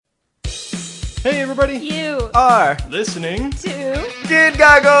Hey everybody! You are listening to Kid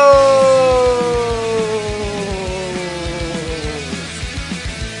Goggles!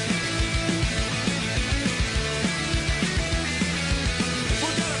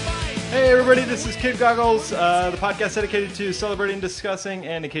 Hey everybody, this is Kid Goggles, the podcast dedicated to celebrating, discussing,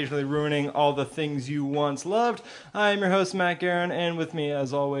 and occasionally ruining all the things you once loved. I'm your host, Matt Guerin, and with me,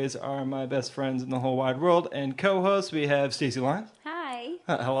 as always, are my best friends in the whole wide world and co-hosts. We have Stacey Lyons. Hi.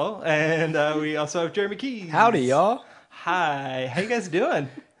 Hello. And we also have Jeremy Keys. Howdy, y'all. Hi. How you guys doing?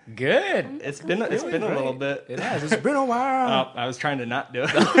 Good. It's been a little bit. It has. It's been a while. Oh, I was trying to not do it.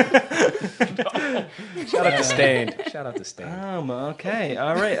 Shout out to Stain. Okay.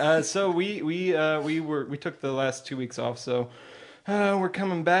 All right. So we took the last 2 weeks off. So we're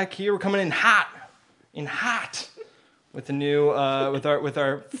coming back here. We're coming in hot, with the new with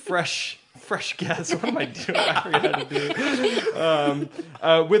our fresh guests. What am I doing? I forgot how to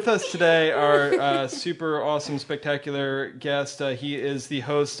do. With us today, our super awesome, spectacular guest. He is the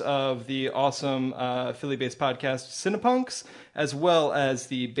host of the awesome Philly-based podcast Cinepunks, as well as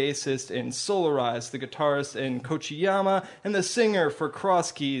the bassist in Solarize, the guitarist in Kochiyama, and the singer for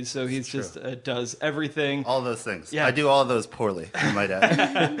Cross Keys. So he's just does everything. All those things. Yeah. I do all those poorly, I might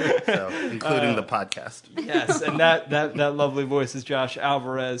add. So, including the podcast. Yes, and that lovely voice is Josh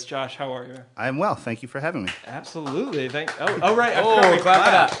Alvarez. Josh, how are you? I'm well. Thank you for having me. Absolutely. Oh, right. I Oh, forgot we clap it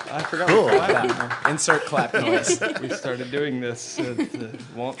clapped. up. I forgot Cool. we clapped. Insert clap noise. We started doing this. It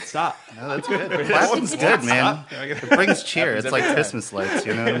won't stop. No, that's good. Clapping's good, man. It brings cheer. It's like every Christmas lights,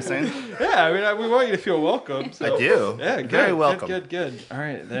 you know what I'm saying? Yeah, I mean, we want you to feel welcome. So. I do. Yeah, good, Very welcome. Good. All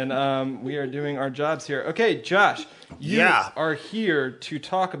right, then we are doing our jobs here. Okay, Josh, you are here to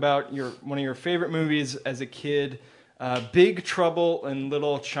talk about one of your favorite movies as a kid, Big Trouble in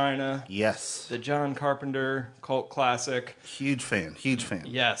Little China. Yes. The John Carpenter cult classic. Huge fan.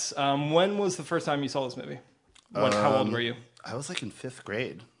 Yes. When was the first time you saw this movie? How old were you? I was like in 5th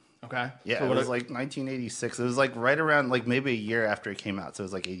grade. Okay. Yeah, So it what was like 1986. It was like right around like maybe a year after it came out. So it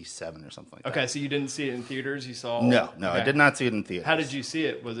was like 87 or something like Okay, so you didn't see it in theaters. You saw that. No, Okay. I did not see it in theaters. How did you see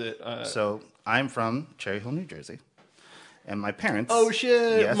it? Was it? So I'm from Cherry Hill, New Jersey. And my parents... Oh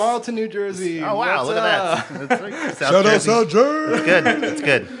shit! Yes. Marlton, New Jersey. Oh wow! What's Look up? at that. That's like South Shout out Jersey. South Jersey. It's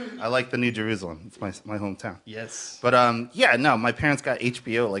good. I like the New Jerusalem. It's my hometown. Yes. But yeah, no, my parents got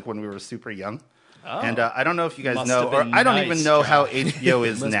HBO like when we were super young. Oh. And I don't know if you guys Must know, have or been I don't nice, even know Josh. how HBO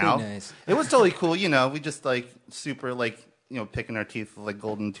is Must be now. nice. It was totally cool, you know. We just like super like picking our teeth with like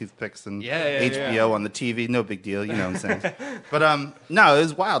golden toothpicks and Yeah, HBO on the TV. No big deal, you know what I'm saying. But no, it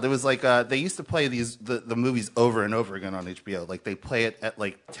was wild. It was like they used to play the movies over and over again on HBO. Like they play it at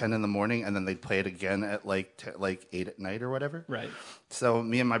like 10 in the morning, and then they'd play it again at like 8 at night or whatever. Right. So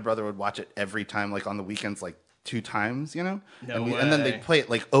me and my brother would watch it every time, like on the weekends, like 2 times, you know? No and then way. they'd play it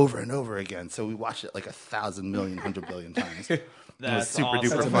like over and over again. So we watched it like 1,000 million, 100 billion times. It was That's super awesome.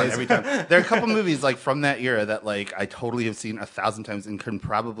 duper That's fun every time. There are a couple movies like from that era that like I totally have seen 1,000 times and can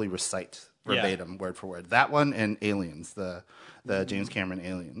probably recite verbatim, word for word. That one and Aliens, the James Cameron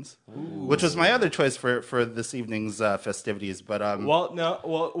Aliens, which was my other choice for this evening's festivities. But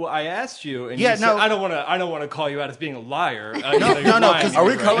Well, I asked you, and Yeah, you said, no. I don't want to call you out as being a liar. no, 'cause Are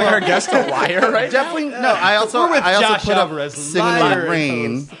we calling our guest a liar right now? definitely no. I also We're with Josh put up Alvarez, Singing in liar the and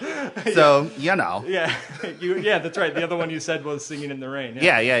Rain. So you know. Yeah, yeah, that's right. The other one you said was Singing in the Rain.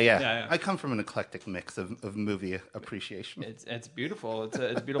 Yeah. I come from an eclectic mix of movie appreciation. It's beautiful. It's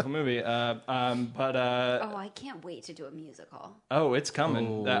a beautiful movie. But Oh, I can't wait to do a musical. oh, it's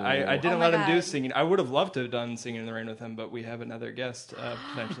coming. I didn't Oh my let him do God. singing. I would have loved to have done Singing in the Rain with him, but we have another guest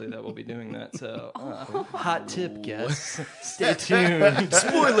potentially that will be doing that. So, hot tip, guests. Stay tuned.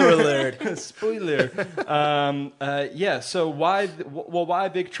 Spoiler alert. Spoiler. Yeah. So why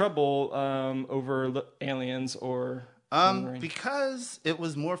Big Trouble over Aliens or? Singing in the Rain? Because it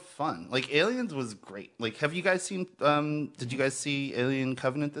was more fun. Like Aliens was great. Like, have you guys seen? Did you guys see Alien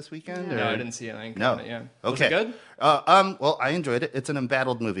Covenant this weekend? No, or- I didn't see anything. No. Yeah. Okay. Was it good? Well, I enjoyed it. It's an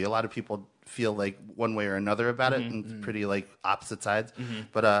embattled movie. A lot of people feel like one way or another about it, and it's pretty like opposite sides.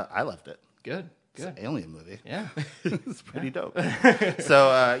 But I loved it. Good. It's an alien movie. Yeah. It's pretty dope.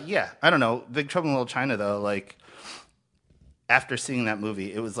 So yeah, I don't know. Big Trouble in Little China though, like after seeing that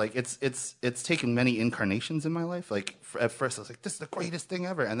movie, it was like it's taken many incarnations in my life. Like at first, I was like, "This is the greatest thing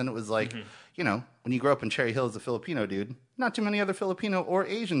ever," and then it was like, you know, when you grow up in Cherry Hill as a Filipino dude, not too many other Filipino or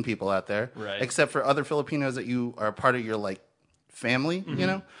Asian people out there, Right. except for other Filipinos that you are a part of your like family, you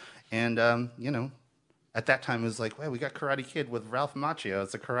know, and you know. at that time it was like, well, we got Karate Kid with Ralph Macchio.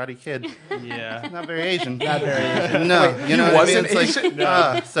 It's a Karate Kid. Yeah. Not very Asian. Not very Asian. No, you know what I mean? wasn't It's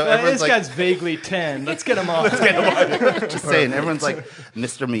like, so Well, everyone's this like, guy's vaguely 10. Let's get him off. just saying, everyone's like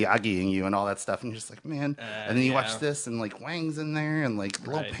Mr. Miyagiing you and all that stuff, and you're just like, man. And then you watch this, and like Wang's in there, and like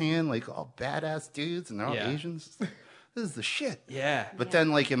Lil Right. Pan, like all badass dudes, and they're all Yeah. Asians. This is the shit. Yeah. But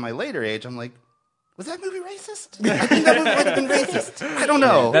then, like in my later age, I'm like, was that movie racist? I think that movie might have been racist. I don't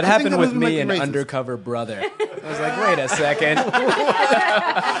know. That I think happened with movie might me be in racist. Undercover Brother. I was like, wait a second.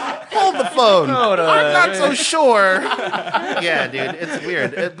 Hold the phone. I'm not so sure. Yeah, dude, it's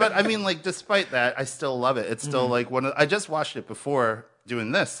weird. But I mean, like, despite that, I still love it. It's still like I just watched it before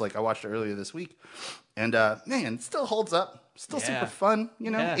doing this. Like, I watched it earlier this week, and man, it still holds up. Still Yeah. super fun.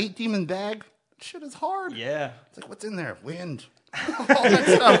 You know, Yeah. 8 demon bag. Shit is hard. Yeah. It's like, what's in there? Wind. All that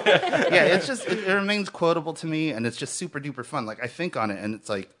stuff. Yeah, it's just it remains quotable to me, and it's just super duper fun. Like, I think on it, and it's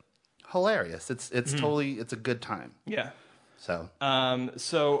like hilarious. It's totally it's a good time. Yeah. So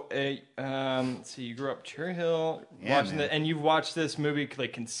So you grew up Cherry Hill, Yeah, watching man. and you've watched this movie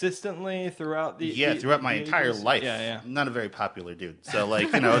like consistently throughout the throughout my the entire ages? life. Yeah. I'm not a very popular dude. So,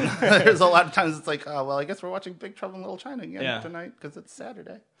 like, you know, there's a lot of times it's like, oh, well, I guess we're watching Big Trouble in Little China again tonight because it's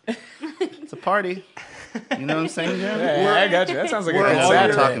Saturday. It's a party. You know what I'm saying, Jim? Yeah, I got you. That sounds like a Were good all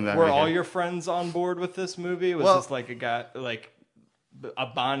Saturday. your, Saturday. about were right all here. your friends on board with this movie? Was Well- this like a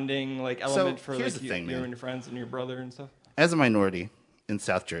bonding like element for here's like the thing, you man. and your friends and your brother and stuff? As a minority in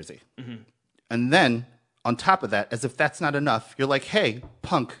South Jersey. Mm-hmm. And then, on top of that, as if that's not enough, you're like, hey,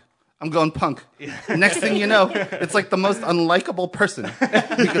 punk. I'm going punk. Next thing you know, it's like the most unlikable person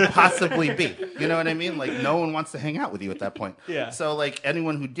you could possibly be. You know what I mean? Like, no one wants to hang out with you at that point. Yeah. So, like,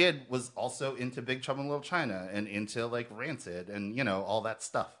 anyone who did was also into Big Trouble in Little China and into, like, Rancid and, you know, all that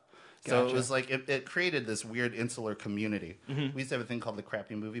stuff. So it was like, it created this weird insular community. Mm-hmm. We used to have a thing called the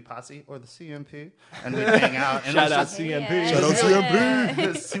Crappy Movie Posse or the CMP. And we'd hang out. And Shout it out was just, CMP. Shout out CMP. it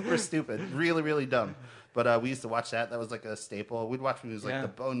was super stupid. Really, really dumb. But we used to watch that. That was like a staple. We'd watch movies like Yeah. The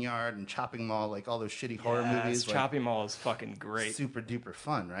Boneyard and Chopping Mall, like all those shitty horror Yes, movies. Like, Chopping Mall is fucking great. super duper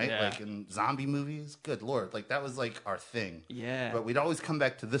fun, right? Yeah. Like in zombie movies. Good lord. Like that was like our thing. Yeah. But we'd always come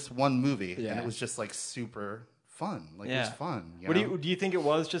back to this one movie and Yeah. it was just like super fun. Like it Yeah. was fun. What do you think it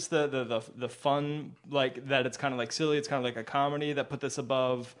was? Just the fun, like that? It's kind of like silly. It's kind of like a comedy that put this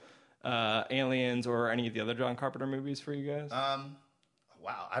above Aliens or any of the other John Carpenter movies for you guys.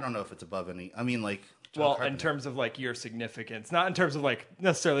 Wow. I don't know if it's above any. I mean, like. John Well, in Carpenter. terms of like your significance, not in terms of like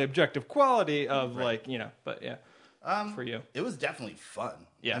necessarily objective quality of like but yeah, for you. It was definitely fun.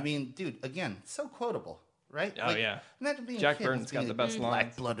 Yeah. I mean, dude, again, so quotable, right? Oh, yeah. Imagine being Jack a kid Burton's and being got the like, best Black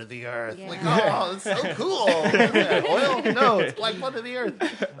lines. blood of the earth. Yeah. Like, oh, it's so cool. What is that, oil? No, it's black blood of the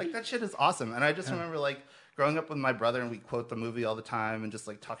earth. Like that shit is awesome. And I just remember like growing up with my brother and we quote the movie all the time and just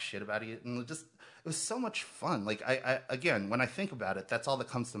like talk shit about it and it was so much fun. Like I again, when I think about it, that's all that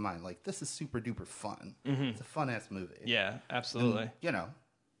comes to mind. Like this is super duper fun. It's a fun ass movie. Yeah, absolutely. You know.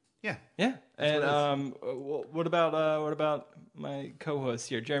 Yeah. Yeah, and what what about my co-host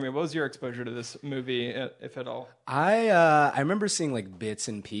here, Jeremy? What was your exposure to this movie, if at all? I remember seeing like bits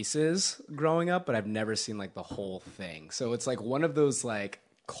and pieces growing up, but I've never seen like the whole thing. So it's like one of those like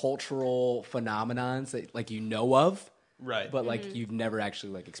cultural phenomenons that like you know of, Right, but like you've never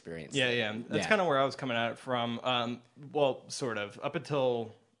actually like experienced. yeah, it. yeah. That's Yeah. kind of where I was coming at it from. Well, sort of up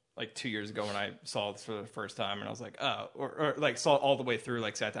until like 2 years ago when I saw this for the first time, and I was like, oh, or like saw it all the way through,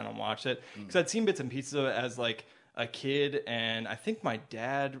 like sat down and watched it because I'd seen bits and pieces of it as like a kid, and I think my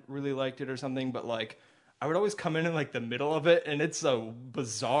dad really liked it or something, but like. I would always come in like the middle of it, and it's a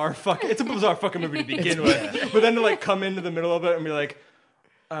bizarre fucking movie to begin with. But then to like come into the middle of it and be like,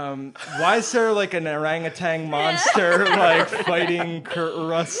 why is there like an orangutan monster like fighting Kurt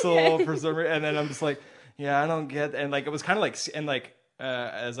Russell for some reason? And then I'm just like, yeah, I don't get. And like it was kind of like, and like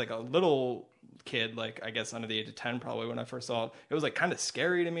as like a little kid, like I guess under the age of 10 probably when I first saw it, it was like kind of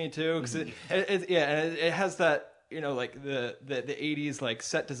scary to me too because it has that. You know, like the 80s like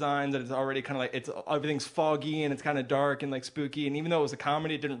set designs that it's already kind of like everything's foggy and it's kind of dark and like spooky, and even though it was a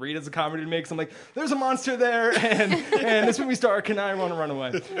comedy, it didn't read as a comedy to me because I'm like, there's a monster there and this movie's dark and I want to run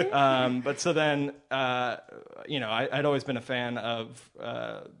away. But so then I'd always been a fan of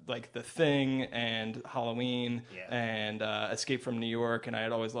like The Thing and Halloween and Escape from New York, and I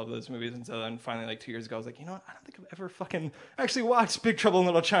had always loved those movies. And so then finally like 2 years ago I was like, you know what, I don't think I've ever fucking actually watched Big Trouble in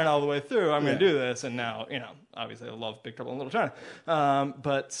Little China all the way through. I'm gonna do this. And now obviously I love Big Trouble in Little China.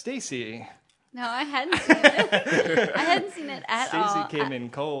 But Stacy No, I hadn't seen it. I hadn't seen it at all. Stacy came in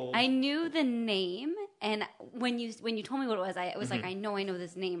cold. I knew the name, and when you told me what it was, I was like, I know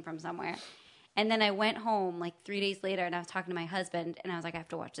this name from somewhere. And then I went home like 3 days later, and I was talking to my husband, and I was like, I have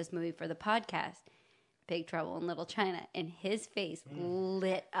to watch this movie for the podcast. Big Trouble in Little China, and his face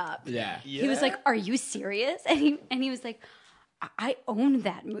lit up. Yeah. He was like, "Are you serious?" And he was like, I own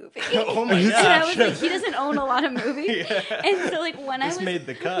that movie. Oh my And I gosh. was like, he doesn't own a lot of movies. And so like when This made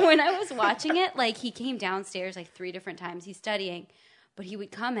the cut. when I was watching it, like he came downstairs like 3 different times. He's studying, but he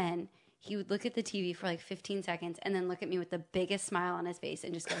would come in, he would look at the TV for like 15 seconds and then look at me with the biggest smile on his face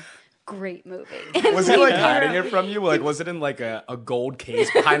and just go, "Great movie." Was he like hiding it from you? Like, was it in like a gold case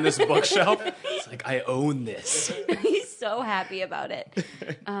behind this bookshelf? It's like, I own this. He's so happy about it.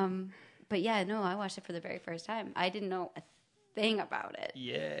 But yeah, no, I watched it for the very first time. I didn't know a thing about it.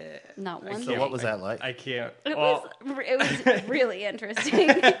 Yeah. Not one So thing. what was that like? I can't. It Well, was really interesting.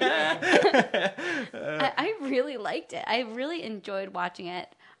 I really liked it. I really enjoyed watching it.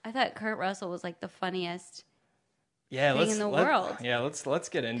 I thought Kurt Russell was like the funniest. yeah, thing in the world. Yeah, let's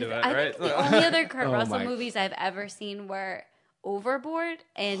get into it, I right? think the only other Kurt Oh Russell my- movies I've ever seen were Overboard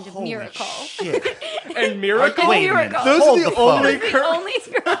and Miracle. Shit. And Miracle. Wait a minute. Miracle. Those Hold are the the phone. only It's the Kurt. only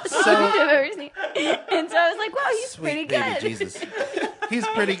Kurt Russell movie I've ever seen. And so I was like, wow, he's Sweet pretty baby good. Jesus. He's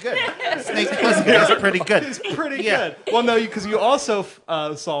pretty good. Snake Plissken is pretty good. Pretty Yeah. good. Well, no, because you also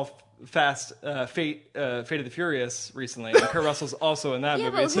saw Fate of the Furious recently, and Kurt Russell's also in that Yeah,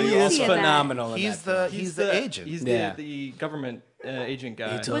 movie. but So who you is also he in that? phenomenal. in He's that the he's the agent. He's Yeah. the government agent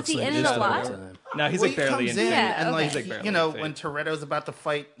guy. film. Was he Talks in like it a this lot? all the time. No, he's Well, like he barely comes in. in Yeah, and okay. like He's like barely you know in Fate. when Toretto's about to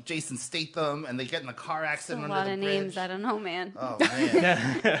fight Jason Statham and they get in the car A accident lot under of the names, bridge. I don't know, man. Oh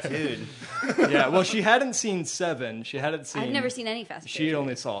man, dude. Yeah, well, she hadn't seen 7. She hadn't seen. I've never seen any Fast and She Furious.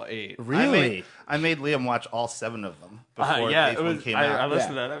 only saw 8. Really? I made Liam watch all 7 of them before Yeah, Eighth it one was. came I out.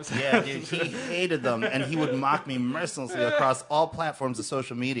 listened Yeah. to that episode. Yeah, dude, he hated them, and he would mock me mercilessly across all platforms of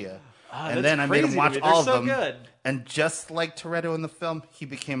social media. And that's then I made him crazy to watch me. They're all of so them. good. And just like Toretto in the film, he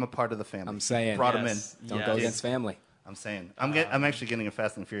became a part of the family. I'm saying. Brought him in. Yes. Don't Yes. go against family. I'm saying. I'm actually getting a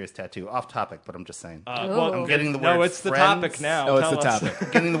Fast and Furious tattoo. Off topic, but I'm just saying. Well, I'm getting the word no, it's the friends. topic now. Oh, it's the Tell us.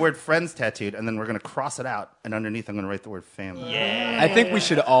 topic. Getting the word friends tattooed, and then we're going to cross it out, and underneath I'm going to write the word family. Yeah. I think we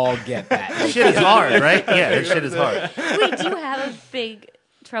should all get that. Shit is hard, right? Yeah, that shit is hard. Wait, do you have a Big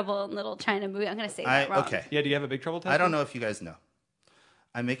Trouble in Little China movie? I'm going to say that wrong. Okay. Yeah. Do you have a Big Trouble tattoo? I don't know if you guys know.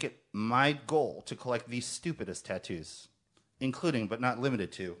 I make it my goal to collect the stupidest tattoos, including but not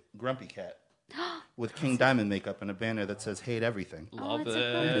limited to Grumpy Cat with King Diamond makeup and a banner that says "Hate Everything." Oh, Love it's a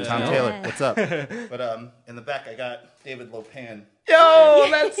it. cool Tom cat. Taylor, what's up? But in the back I got David Lopan. Yo,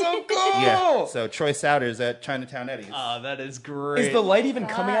 that's so cool. Yeah. So Troy Souders at Chinatown Eddie's. Oh, that is great. Is the light even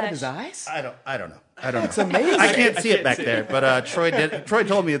coming out of his eyes? I don't know. It's amazing. I can't see it can't back see there, but Troy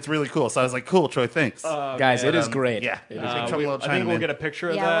told me it's really cool, so I was like, "Cool, Troy, thanks." Guys, it is great. yeah, It is Big Trouble in I Little think China, we'll man. get a picture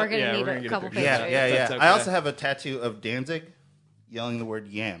of Yeah, that. we're gonna need a get couple picture. Yeah, pictures. yeah, yeah. That's okay. I also have a tattoo of Danzig yelling the word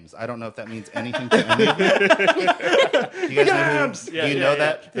yams. I don't know if that means anything to any of you. Do you guys Yams! know Yeah, do you yeah, know yeah.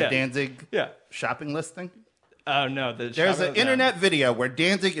 that? The Yeah. Danzig Yeah. shopping list thing? Oh no, There's an internet video where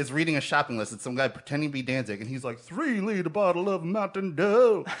Danzig is reading a shopping list. It's some guy pretending to be Danzig, and he's like, 3 liter bottle of Mountain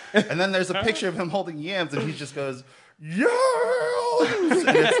Dew. And then there's a picture of him holding yams, and he just goes, yams!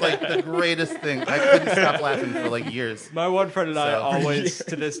 And it's like the greatest thing. I couldn't stop laughing for like years. My one friend and I So- always,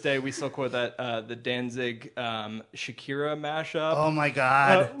 to this day, we still quote that the Danzig Shakira mashup. Oh my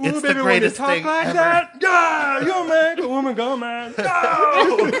God. Ooh, It's the baby, when greatest you talk thing like ever. that, yeah, you make a woman go man.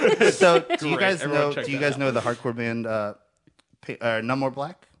 No! So, do you Great. guys Everyone know? check Do you that guys out. know the hardcore band None More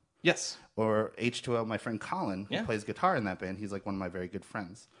Black Yes. or H2O? My friend Colin, who Yeah. plays guitar in that band, he's like one of my very good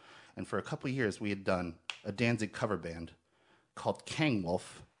friends. And for a couple of years, we had done a Danzig cover band called Kang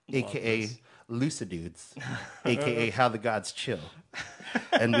Wolf, aka Lucidudes, aka How the Gods Chill.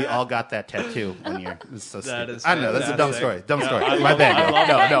 And we all got that tattoo one year. It was so That stupid. is I know that's a dumb fantastic. story. Dumb story. I My love- bad. I yo.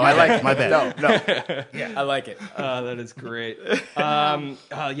 love No, I like it. My bad. No. I like it. That is great.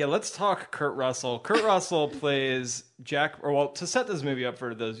 Yeah, let's talk Kurt Russell. Kurt Russell plays Jack. Or well, to set this movie up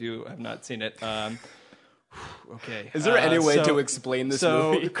for those of you who have not seen it. Okay. Is there any way to explain this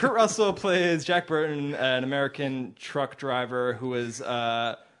so movie? Kurt Russell plays Jack Burton, an American truck driver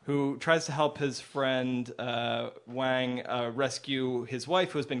who tries to help his friend Wang rescue his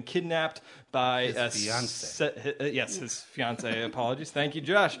wife, who has been kidnapped by His fiance. his fiance. Apologies. Thank you,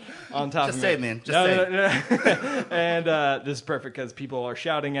 Josh. On top Just of say me. it, man. Just No, say no, no. And this is perfect because people are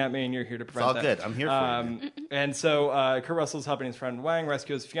shouting at me, and you're here to prevent all that. good. I'm here for you, man. And so Kurt Russell's helping his friend Wang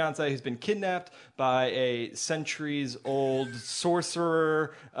rescue his fiance, who's been kidnapped by a centuries-old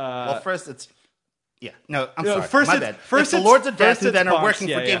sorcerer. Well, first it's. Yeah, no, I'm No, sorry. first My it's- bad. first it's the it's- Lords of Death first who it's then are punks, working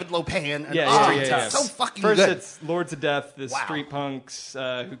yeah, for yeah. David Lopan. And, Yeah. it's so fucking First, good. it's Lords of Death, the Wow. street punks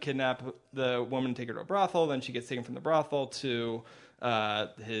who kidnap the woman and take her to a brothel. Then she gets taken from the brothel to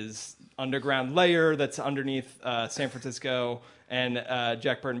his underground lair that's underneath San Francisco. and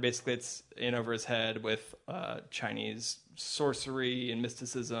Jack Burton basically it's in over his head with Chinese sorcery and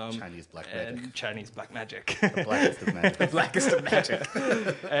mysticism, Chinese black and magic. Chinese black magic. The blackest of magic. Blackest of magic.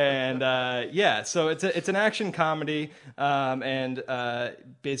 And so it's an action comedy, and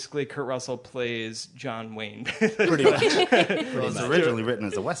basically Kurt Russell plays John Wayne. Pretty much. It was originally written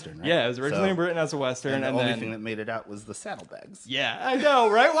as a Western, right? Yeah, it was originally So- written as a Western, And the and only then thing that made it out was the saddlebags. yeah, I know,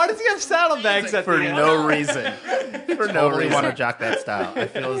 right? Why does he have saddlebags at For the end? no reason. For no Totally reason. want to jock that style. I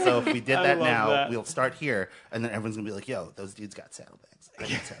feel as though if we did I that love now, that. we'll start here, and then everyone's gonna be like, "Yo, those dudes got saddlebags. I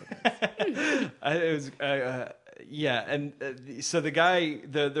got saddlebags." It was, yeah, and so the guy,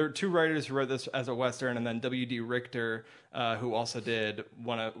 there are two writers who wrote this as a Western, and then W.D. Richter, who also did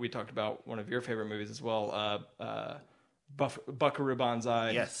we talked about one of your favorite movies as well, Buckaroo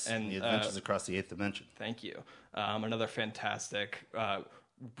Banzai. Yes, and the Adventures Across the Eighth Dimension. thank you. Another fantastic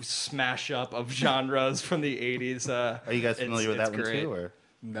smash up of genres from the 80s. Are you guys familiar with that one great. too? Or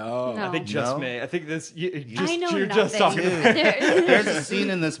No. No. I think just No? me. I think this. I know you're nothing. just talking about. there's a scene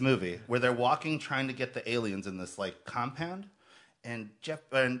in this movie where they're walking, trying to get the aliens in this like compound, and Jeff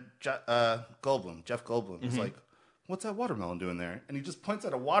Goldblum Mm-hmm. is like, "What's that watermelon doing there?" And he just points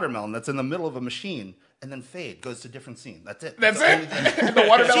at a watermelon that's in the middle of a machine, and then fade goes to different scene. That's it. That's the it? only thing. The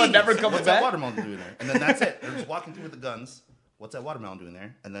watermelon Genius. never comes What's back? that watermelon doing there? And then that's it. They're just walking through with the guns. What's that watermelon doing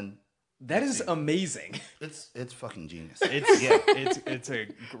there? And then That is amazing. it's fucking genius. It's a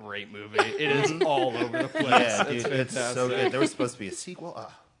great movie. It is all over the place. Yeah, dude, it's so fantastic. good. There was supposed to be a sequel.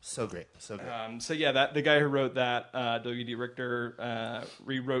 Oh, so great, so good. So yeah, the guy who wrote that, W.D. Richter,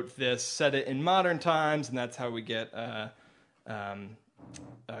 rewrote this, set it in modern times, and that's how we get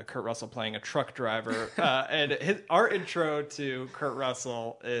Kurt Russell playing a truck driver. And our intro to Kurt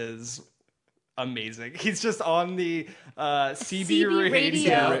Russell is amazing. He's just on the CB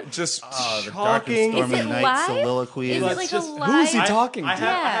radio. Just The talking. Dark and Stormy Is it Night live? soliloquy. Is it Let's like just- a who live? who's he talking I to?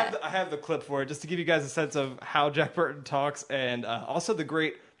 have, Yeah. I have the clip for it just to give you guys a sense of how Jack Burton talks, and also the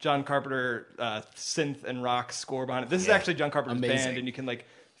great John Carpenter synth and rock score behind it. This is actually John Carpenter's Amazing. band, and you can like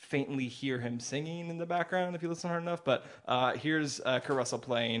faintly hear him singing in the background if you listen hard enough. But here's Kurt Russell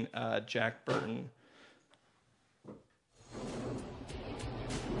playing Jack Burton.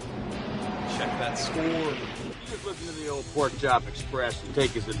 Check that score. Just listen to the old Pork Chop Express and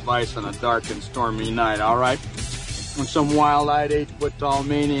take his advice on a dark and stormy night, all right? When some wild-eyed, 8-foot-tall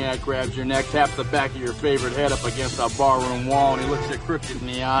maniac grabs your neck, taps the back of your favorite head up against a barroom wall, and he looks you crooked in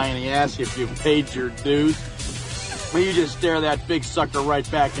the eye, and he asks you if you've paid your dues. Well, you just stare that big sucker right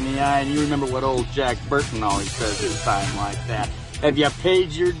back in the eye, and you remember what old Jack Burton always says at a time like that. Have you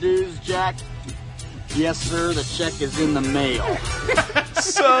paid your dues, Jack? Yes, sir, the check is in the mail.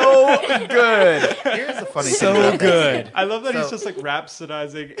 so good. Here's the funny thing. So about this. good. I love that he's So- just like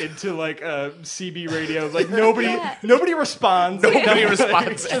rhapsodizing into like a CB radio. Like nobody responds. Nobody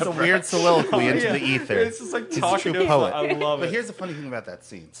responds. It's a weird soliloquy into the ether. It's just like He's a talking true to poet. I love But it. here's the funny thing about that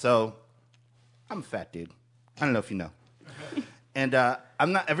scene. So, I'm a fat dude. I don't know if you know. And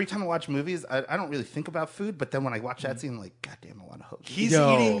I'm not. Every time I watch movies, I don't really think about food. But then when I watch that scene, I'm like, God damn, I want a hoagie. He's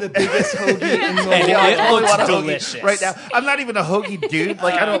Yo. eating the biggest hoagie in the And world. it looks want a hoagie delicious. right now. I'm not even a hoagie dude.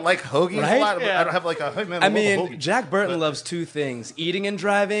 Like I don't like hoagies Right? a lot. Yeah. I don't have like a hey man. I love a mean, hoagie. Jack Burton loves two things: eating and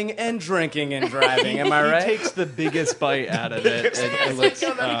driving, and drinking and driving. Am I He right? takes the biggest bite out of it. It looks,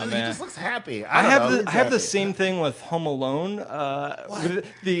 No, no, oh, he man. just looks happy. I don't have know. the I have the He's happy. same thing with Home Alone. With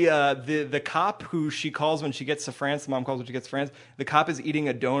the cop who she calls when she gets to France. The mom calls when she gets to France. The cop is eating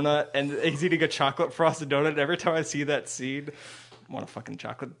a donut and he's eating a chocolate frosted donut. And every time I see that scene, I want a fucking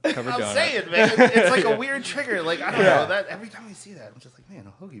chocolate covered donut. I'm saying, man, it's like a weird trigger. Like I don't know that every time I see that, I'm just like, man,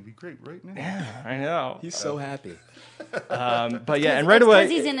 a hoagie would be great right now. Yeah, I know. He's so happy. But yeah, and right away,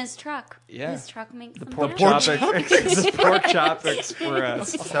 Because he's in his truck. Yeah. His truck makes the Pork Chop, the Pork Chop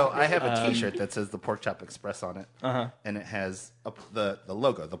Express. So I have a T-shirt that says the Pork Chop Express on it, and it has the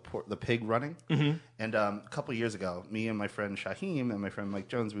logo, the pig running. And a couple years ago, me and my friend Shaheem and my friend Mike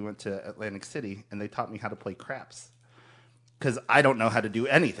Jones, we went to Atlantic City, and they taught me how to play craps. Because I don't know how to do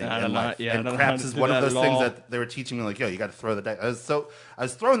anything I in don't know- life, yeah, I and don't know how craps to is do one of that those at things all. that they were teaching me. Like, yo, you got to throw the dice. I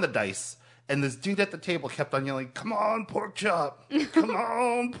was throwing the dice. And this dude at the table kept on yelling, "Come on, pork chop! Come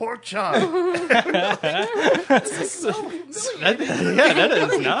on, pork chop!" That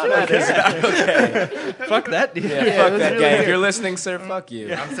is not okay. Fuck that dude. Fuck it was that really guy. If weird. you're listening, sir, fuck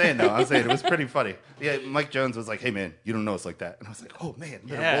you. I'm saying it was pretty funny. Yeah, Mike Jones was like, "Hey man, you don't know it's like that," and I was like, "Oh man, you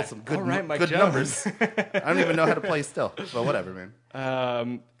better Yeah. roll some good, All right, Mike good Jones. numbers." I don't even know how to play still, but whatever,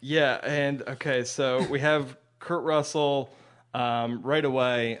 man. Yeah, and okay, so we have Kurt Russell. Right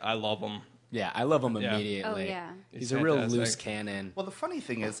away, I love him. Yeah, I love him Yeah. immediately. Oh, yeah. He's a real fantastic. loose cannon. Well, the funny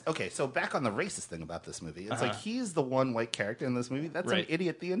thing is, okay, so back on the racist thing about this movie, it's like he's the one white character in this movie that's Right. an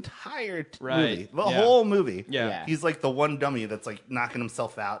idiot the entire Right. movie, the Yeah. whole movie. Yeah. He's like the one dummy that's like knocking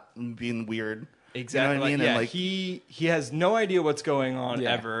himself out and being weird. Exactly. You know what I mean? Yeah, And like, he has no idea what's going on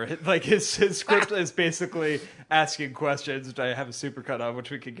Yeah. ever. Like his script is basically asking questions, which I have a supercut of,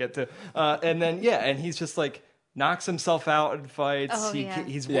 which we could get to. And then and he's just like knocks himself out in fights. Oh, yeah.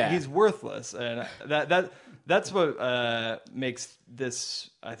 He's worthless, and that's what makes this.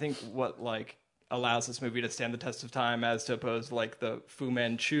 I think what like allows this movie to stand the test of time, as to opposed to like the Fu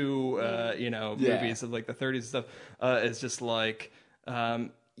Manchu, movies of like the 30s and stuff. Is just like.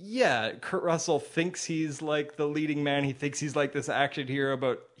 Kurt Russell thinks he's like the leading man. He thinks he's like this action hero,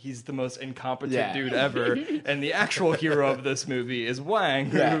 but he's the most incompetent dude ever. And the actual hero of this movie is Wang,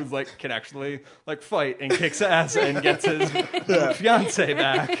 who's like can actually like fight and kicks ass and gets his fiance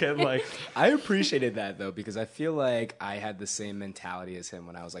back. And like, I appreciated that though, because I feel like I had the same mentality as him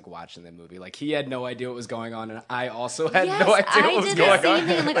when I was like watching the movie. Like he had no idea what was going on, and I also had no idea what was I did going the same on.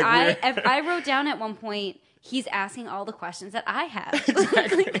 thing. Like, Like, I wrote down at one point, he's asking all the questions that I have.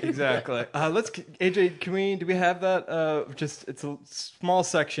 exactly. AJ, do we have that? It's a small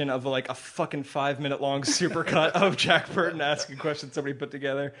section of like a fucking 5-minute long supercut of Jack Burton asking questions somebody put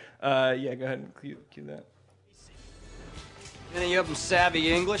together. Go ahead and cue that. Any of them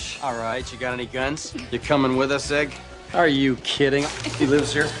savvy English? All right, you got any guns? You coming with us, Egg? Are you kidding? He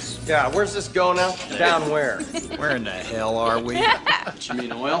lives here? Yeah, where's this go now? Down where? Where in the hell are we? What, you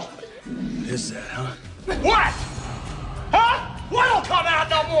mean oil? Is that, huh? What? Huh? What'll come out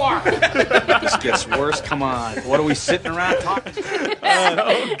no more? This gets worse. Come on. What are we sitting around talking?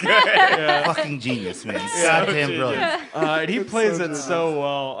 fucking genius, man. Goddamn brilliant. And he plays it so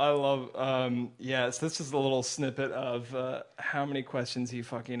well. I love. So this is a little snippet of how many questions he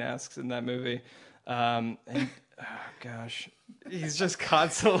fucking asks in that movie. Gosh, he's just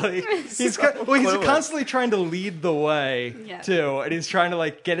constantly he's constantly trying to lead the way too, and he's trying to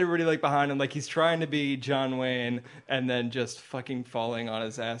like get everybody like behind him, like he's trying to be John Wayne, and then just fucking falling on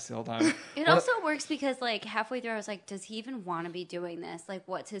his ass the whole time. It also works because like halfway through I was like, does he even want to be doing this? Like,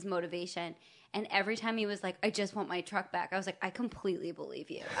 what's his motivation? And every time he was like, I just want my truck back, I was like, I completely believe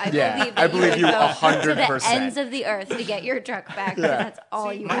you. I believe you you would go 100%. to the ends of the earth to get your truck back. Because that's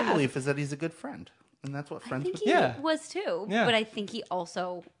all you My have. belief is that he's a good friend, and that's what I friends think would he do. was too. Yeah. But I think he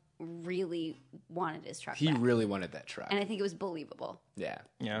also really wanted his truck he back. really wanted that truck. And I think it was believable Yeah.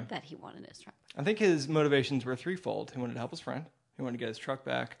 that he wanted his truck back. I think his motivations were threefold. He wanted to help his friend, he wanted to get his truck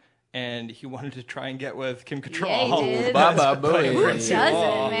back, and he wanted to try and get with Kim Cattrall. Yeah, he did. Baba Booey. Who doesn't,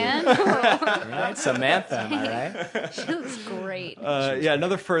 man? Right? Samantha, am I right? She looks great.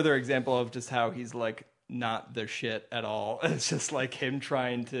 Another further example of just how he's like not the shit at all. It's just like him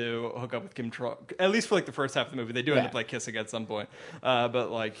trying to hook up with Kim Cattrall. At least for like the first half of the movie, they do end up like kissing at some point. But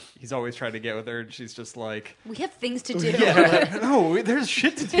like he's always trying to get with her, and she's just like, We have things to do. no, there's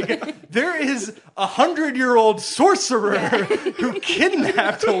shit to do. There is 100-year-old sorcerer who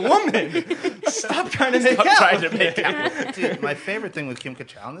kidnapped a woman. Stop trying to make out. Dude, my favorite thing with Kim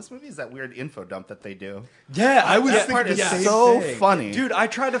Cattrall in this movie is that weird info dump that they do. Yeah, I was That part is thinking, so funny. Dude, I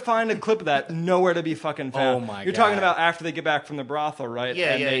tried to find a clip of that. Nowhere to be fucking found. Oh my You're God. talking about after they get back from the brothel, right?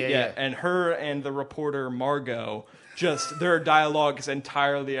 Yeah, and yeah. And her and the reporter Margot, just their dialogue is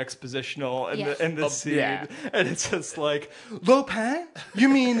entirely expositional in Yes. the scene, yeah. and it's just like, Lopin? You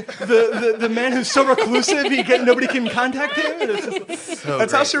mean the man who's so reclusive nobody can contact him? And it's just,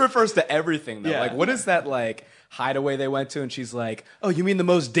 That's how she refers to everything, though. Yeah. Like, what is that, like, hideaway they went to? And she's like, oh, you mean the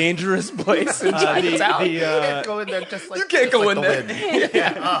most dangerous place in Chinatown? You can't go in there just like You can't just go like in the there. wind.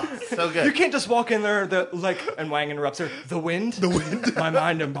 Yeah, oh, so good. you can't just walk in there, and Wang interrupts her. The wind? My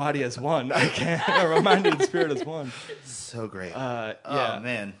mind and body as one. I can't. My mind and spirit as one. So great. Yeah. Oh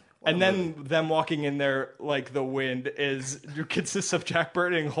man. What And a then them walking in there like the wind consists of Jack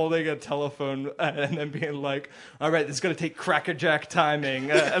Burton holding a telephone and then being like, all right, this is going to take crackerjack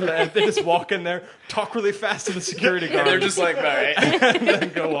timing. And then they just walk in there, talk really fast to the security guard. They're just like, all right. and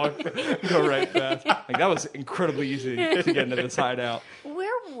then go right past. Like, that was incredibly easy to get into this hideout.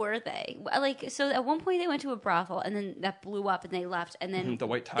 Where were they? Like, so at one point they went to a brothel, and then that blew up, and they left, and then The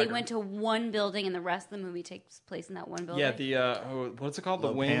White they Tiger. went to one building, and the rest of the movie takes place in that one building. Yeah, the, what's it called? The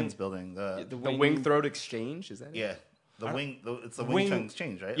Lopan's wing. building. The The Wing Throat Exchange, is that it? Yeah. It's the Wing- Wing Chun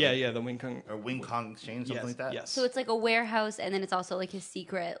Exchange, right? Yeah, the Wing Kong. Or Wing Kong Exchange, something Yes, like that. yes. So it's like a warehouse, and then it's also like his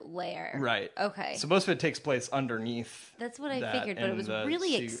secret lair. Right. Okay. So most of it takes place underneath. That's what I that figured, but it and was the really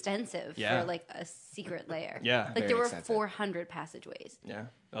secret- extensive Yeah. for like a secret lair. Yeah. Like Very there were extensive. 400 passageways. Yeah.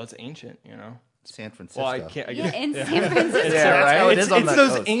 Oh, it's ancient, you know? San Francisco. Well, I can't. I Yeah, guess, in San Francisco. That's how it is on It's the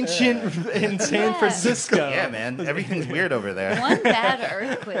those coast. ancient in San Yeah. Francisco. Yeah, man. Everything's weird over there. One bad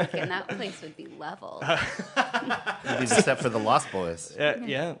earthquake and that place would be leveled. Maybe except for the Lost Boys. Yeah.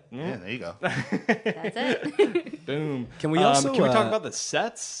 Yeah, there you go. That's it. Boom. Can we also, can we talk uh, about the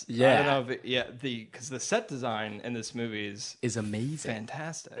sets? Yeah. I don't know if because the set design in this movie is amazing.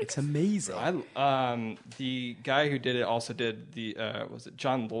 fantastic. It's amazing. The guy who did it also did the was it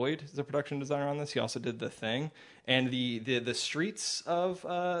John Lloyd is the production designer on this. He also did The Thing, and the streets of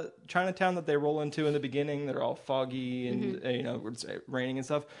Chinatown that they roll into in the beginning, they're all foggy and it's raining and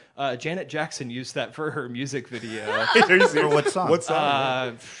stuff. Janet Jackson used that for her music video. For what song? What's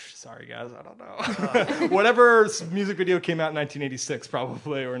that? Sorry guys, I don't know. Whatever music video came out in 1986,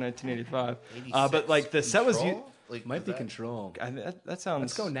 probably, or 1985. But like the set was. Like, Might be Control. That sounds.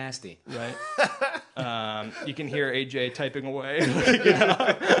 Let's go nasty. Right. You can hear AJ typing away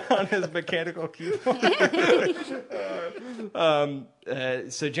on his mechanical keyboard.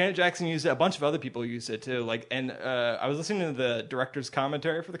 So Janet Jackson used it. A bunch of other people used it too. I was listening to the director's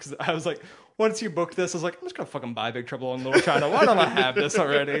commentary for because I was like, once you booked this, I was like, I'm just gonna fucking buy Big Trouble in Little China. Why don't I have this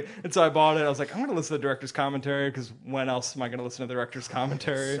already? And so I bought it. I was like, I'm gonna listen to the director's commentary because when else am I gonna listen to the director's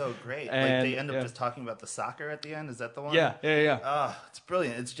commentary? so great. And, Like they end up just talking about the soccer at the end. Is that the one? Yeah. Oh, it's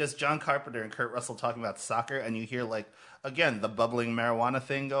brilliant. It's just John Carpenter and Kurt Russell talking about soccer, and you hear again the bubbling marijuana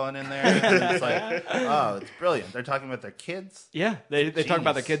thing going in there. And it's like, oh, it's brilliant. They're talking about their kids. Yeah, they talk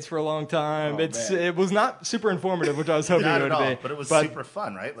about the kids for a long time. Oh, It was not super informative, which I was hoping Not it at would all, be. but it was super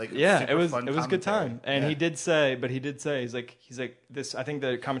fun, right? Like Yeah, super it was fun a good time. commentary. And Yeah. he did say he's like this. I think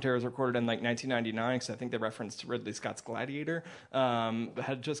the commentary was recorded in 1999 because I think they referenced Ridley Scott's Gladiator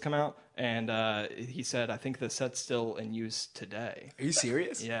had just come out, and he said I think the set's still in use today. Are you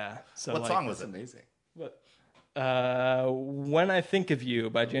serious? Yeah. So What song was That's it? amazing. When I Think of You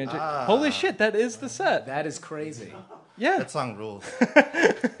by Janet Jackson. Holy shit, that is the set. That is crazy. Yeah. That song rules.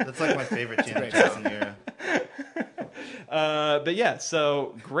 That's like my favorite Janet Jackson era. But yeah,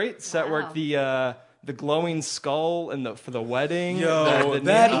 so great set work. Wow. The glowing skull for the wedding. Yo, the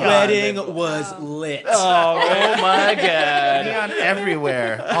that neon. wedding was lit. Oh my god. Neon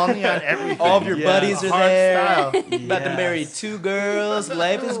everywhere. All neon everything. All of your buddies are Hard there. style. About to marry 2 girls.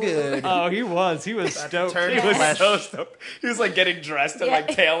 Life is good. Oh, he was stoked. turd He was flesh. so stoked. He was like getting dressed and Yeah. like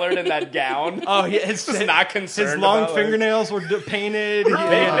tailored in that gown. Oh, his not concerned. His long about, like- fingernails were painted. He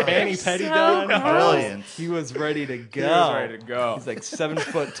had the mani petty so done. Brilliant. He was ready to go. He was ready to go. He's like 7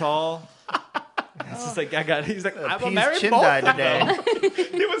 foot tall. It's just like He's like I'm a Peas married chin boy. dye today.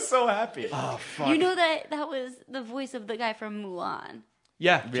 He was so happy. Oh fuck. You know that was the voice of the guy from Mulan.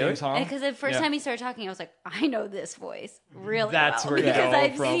 Yeah, James Hong. Because the first Yeah. time he started talking, I was like, I know this voice really That's well. where you because go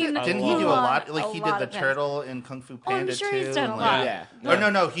I've from. seen Didn't he do a Mulan lot? Like he did lot the of times. turtle in Kung Fu Oh, I'm Panda sure 2. he's done a and, lot. Yeah.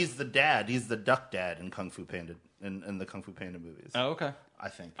 Or no, he's the dad. He's the duck dad in Kung Fu Panda in the Kung Fu Panda movies. Oh, okay. I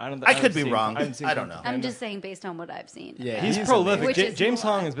think. I I could be wrong. haven't seen I don't Kung Fu know. I'm just saying based on what I've seen. Yeah, He's prolific. Which is James Mulan.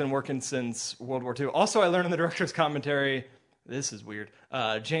 Hong has been working since World War II. Also, I learned in the director's commentary. This is weird.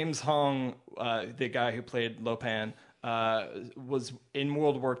 James Hong, the guy who played Lo Pan, was in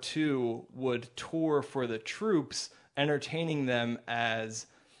World War II. Would tour for the troops, entertaining them as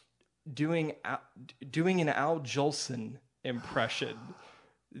doing an Al Jolson impression.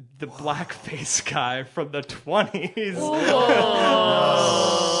 The blackface guy from the 20s.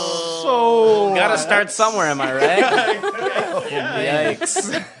 So Gotta start somewhere, am I right?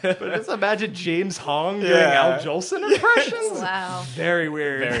 Yikes. But just imagine James Hong doing Yeah. Al Jolson impressions. Wow. Very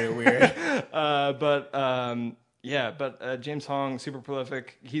weird. Very weird. But James Hong, super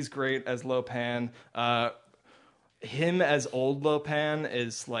prolific. He's great as Lo Pan. Him as old Lo Pan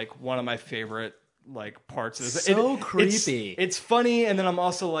is like one of my favorite like parts of this. So creepy. It's funny, and then I'm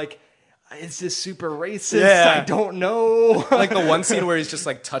also like, is this super racist? Yeah. I don't know. Like the one scene where he's just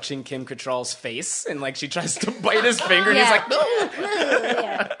like touching Kim Cattrall's face and like she tries to bite his finger and Yeah. he's like, no.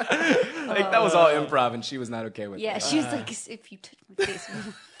 yeah. Like that was all improv and she was not okay with Yeah, it. she was like, if you touch my face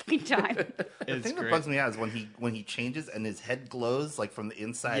one fucking time. The It's thing that great. bugs me out is when he changes and his head glows like from the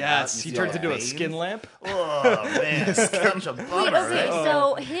inside out. Yes, You he see turns all into the a veins. skin lamp. Oh man, such a bummer, Wait, okay, right?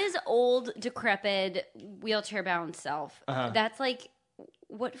 so his old, decrepit, wheelchair-bound self, that's like,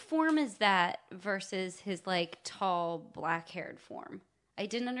 what form is that versus his, like, tall, black-haired form? I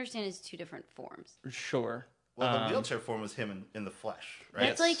didn't understand his two different forms. Sure. Well, the wheelchair form was him in the flesh, right?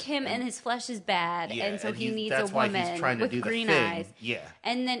 It's like him and his flesh is bad, Yeah, and so and he he's- needs a that's why woman he's trying to with do the green thing. eyes. Yeah.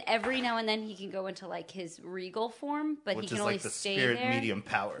 And then every now and then he can go into like his regal form, but Which he can is only like the stay spirit there. medium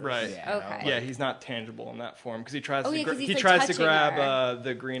powers. Right. Yeah. Okay. Yeah, he's not tangible in that form because he tries Oh, to yeah, 'cause he's, he like, tries to touching grab her.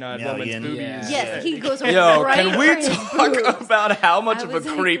 the green-eyed Million. woman's boobies. Yeah. Yes, he goes Yo, right can for we his talk boobs. about how much I of a was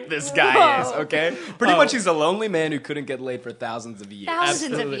like, creep this guy is, whoa. okay? Pretty much he's a lonely man who couldn't get laid for thousands of years.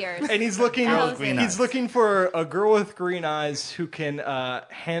 Thousands Absolutely. of years. And he's looking Thousands. Green he's eyes. looking for a girl with green eyes who can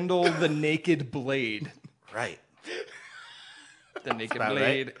handle the naked blade. Right. The naked about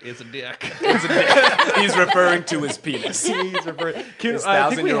blade is a dick. He's referring to his penis. He's referring. His I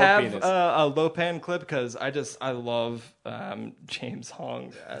think we 1,000-year-old have penis. a Lopan clip because I love James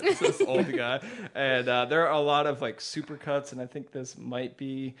Hong as this old guy, and there are a lot of like supercuts, and I think this might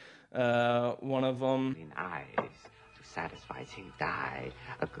be one of them. In eyes to satisfy Qing Dai,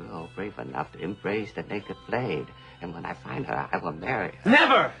 a girl brave enough to embrace the naked blade. And when I find her, I will marry her.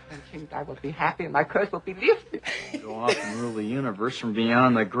 Never! And Qing Dai will be happy and my curse will be lifted. Go off and rule the universe from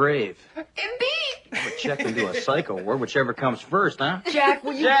beyond the grave. Indeed! We're checking into a psycho ward, whichever comes first, huh? Jack,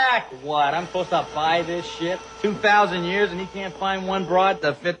 will you... Jack! What, I'm supposed to buy this shit? 2,000 years and he can't find one broad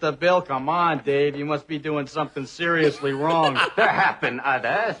to fit the bill? Come on, Dave, you must be doing something seriously wrong. There have been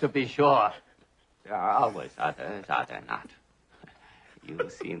others, to be sure. There are always others, are there not? You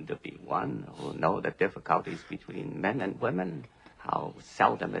seem to be one who know the difficulties between men and women, how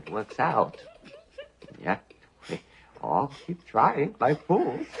seldom it works out. Yet, we all keep trying like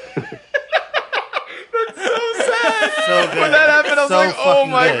fools. So good. When that happened, I was So like, oh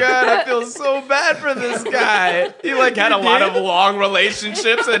fucking my good. god, I feel so bad for this guy. He like had a lot of long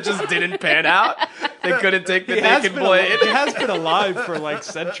relationships that just didn't pan out. They couldn't take the naked blade. He has been alive for like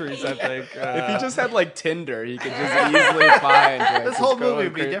centuries, I think. If he just had like Tinder, he could just easily find. Like, This whole movie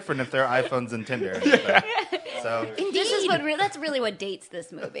would be different if there are iPhones and Tinder. And stuff. So This is what that's really what dates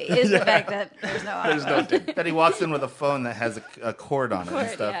this movie is the fact that there's no that he walks in with a phone that has a cord on it and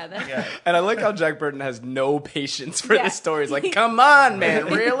stuff. And I like how Jack Burton has no patience for Yeah. this story. He's like, come on, man,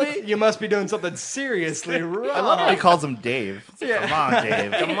 really? You must be doing something seriously wrong. I love how he calls him Dave. Come on,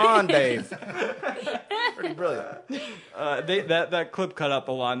 Dave. Come on, Dave. Pretty brilliant. That clip cut out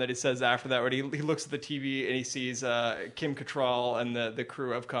the line that he says after that, where he looks at the TV and he sees Kim Cattrall and the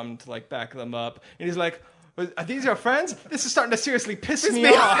crew have come to like back them up, and he's like, "Are these your friends? This is starting to seriously piss me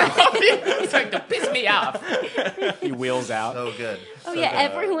off." It's like to piss me off. He wheels out. So good. Oh yeah,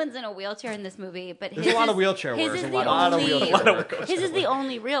 everyone's in a wheelchair in this movie, but his There's a lot is- of wheelchair his work. is A the lot of only- wheelchair work. His is the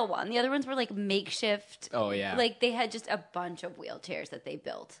only real one. The other ones were like makeshift. Oh, yeah. Like they had just a bunch of wheelchairs that they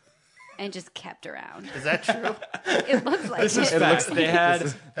built and just kept around. Is that true? It looks like This is it. fact. They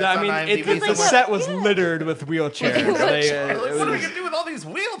had. I on mean, IMDb the somewhere. set was littered with wheelchairs. They, What are we gonna do with all these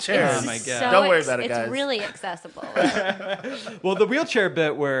wheelchairs? Oh my God. So Don't worry about it, guys. It's really accessible. well, the wheelchair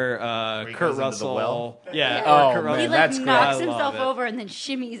bit where he Kurt goes into the Russell, well? yeah, Oh, or Kurt man, He Russell, like that's great. knocks I love himself it. over and then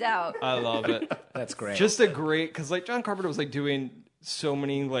shimmies out. I love it. That's great. Just a great, because like John Carpenter was like doing so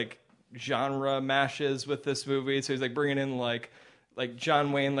many like genre mashes with this movie, so he's like bringing in like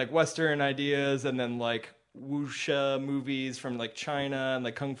John Wayne like Western ideas, and then like wuxia movies from like China and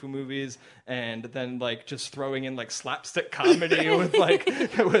like kung fu movies, and then like just throwing in like slapstick comedy with like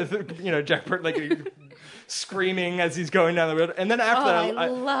with Jack Burton like screaming as he's going down the road, and then after Oh, that, I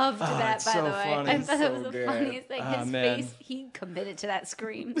loved that, it's by so the way. funny. I thought that was So the good. funniest thing. Oh, His man. face, he committed to that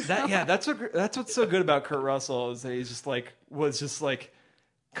scream. that's what's so good about Kurt Russell is that he's just like was just like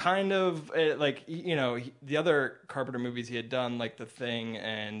kind of like the other Carpenter movies he had done, like The Thing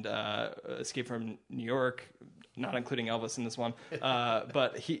and Escape from New York, not including Elvis in this one,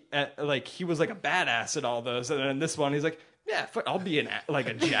 but he was like a badass at all those, and then in this one he's like, yeah, I'll be a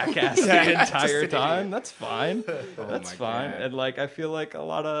jackass the entire time. That's fine. That's fine. God. And like I feel like a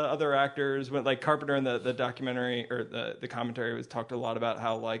lot of other actors went like Carpenter in the documentary or the commentary was talked a lot about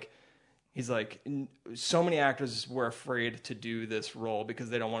how like he's like so many actors were afraid to do this role because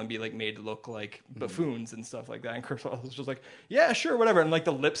they don't want to be like made to look like buffoons and stuff like that. And Kurt Russell was just like, yeah, sure, whatever. And like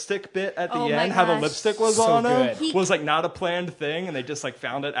the lipstick bit at the Oh my end, how the gosh. lipstick was So on him good. was like not a planned thing, and they just like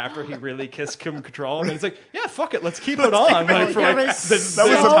found it after he really kissed Kim Cattrall, and then it's like, yeah, fuck it, let's keep it on. Like for There like was that so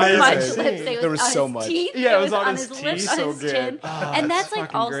was amazing. much amazing. lipstick. There was on so his much. Teeth. Yeah, it was on on his his lips, teeth. on So his good. chin. Oh, And it's that's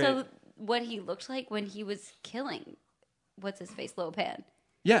like fucking also great. what he looked like when he was killing what's his face, Lopan.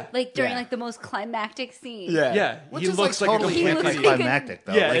 Yeah, Like during Yeah. like the most climactic scene. yeah, Which he is looks like like, totally a complete He looks- anticlimactic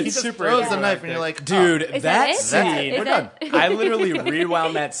though. Yeah, like, he it's just super throws the anticlimactic. knife and you're like, Dude, Is that it? scene. Is We're it? done. I literally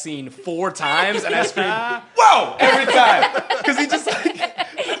rewound that scene 4 times and I screamed, whoa, every time. Because he just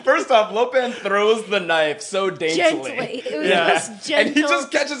like, first First off, Lopan throws the knife so daintily. Gently. It was just gentle. And he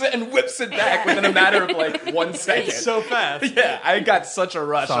just catches it and whips it back within a matter of like 1 second. So fast. Yeah, I got such a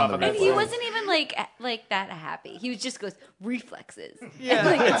rush off of And that. he wasn't even like that happy. He just goes reflexes.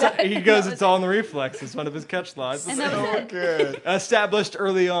 Yeah, he goes, it's all in the reflex. It's one of his catch lines. And that was it. Good. Established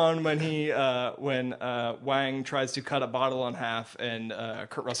early on when Wang tries to cut a bottle in half and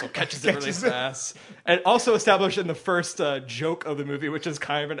Kurt Russell catches it really fast. And also established in the first joke of the movie, which is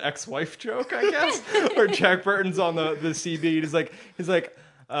kind of an ex-wife joke, I guess, where Jack Burton's on the CB. He's like,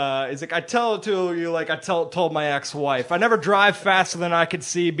 I tell it to you like I told my ex-wife. I never drive faster than I could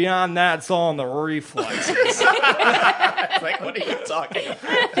see. Beyond that, it's all in the reflexes. It's like, what are you talking about?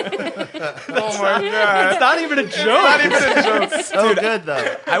 Oh my god. It's not even a joke. So good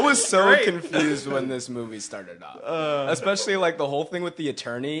though. I was so confused when this movie started off. Especially like the whole thing with the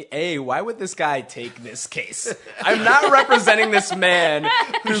attorney. Why would this guy take this case? I'm not representing this man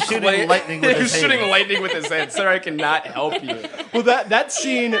who's shooting lightning with his hand. shooting lightning with his hand. Sir, I cannot help you. Well, that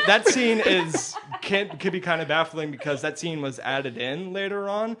scene can be kind of baffling because that scene was added in later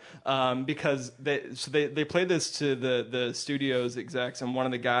on because they played this to the studio's execs, and one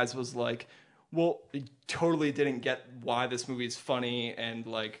of the guys was like, well, he totally didn't get why this movie is funny and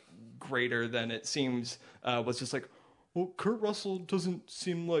like greater than it seems. Was just like, well, Kurt Russell doesn't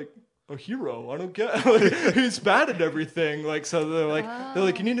seem like a hero. I don't get like, he's bad at everything. Like, so they're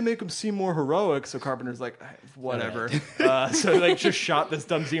like, you need to make him seem more heroic. So Carpenter's like, whatever. So like just shot this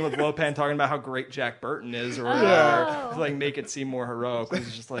dumb scene with Lopan talking about how great Jack Burton is or whatever, to, like make it seem more heroic.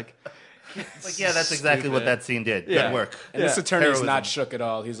 It's just like. Like, yeah, that's exactly what that scene did. Yeah. Good work. And this attorney's Heroism. not shook at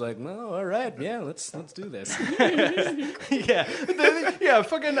all. He's like, no, all right, yeah, let's do this. Yeah,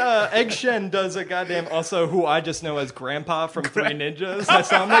 fucking Egg Shen does a goddamn also who I just know as Grandpa from Three Ninjas.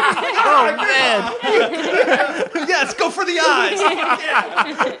 So I'm like, oh man, yes, go for the eyes,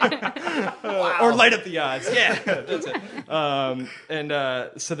 or light up the eyes. Yeah, that's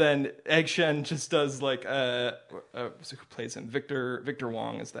it. So then Egg Shen just does like who plays him? Victor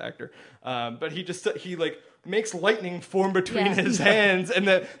Wong is the actor. But he like makes lightning form between his hands, and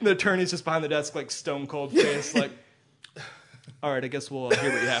the attorney's just behind the desk, like stone cold face, like, all right, I guess we'll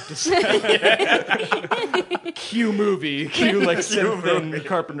hear what you have to say. Cue movie, cue like synth and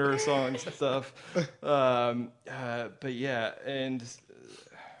Carpenter songs and stuff. But yeah, and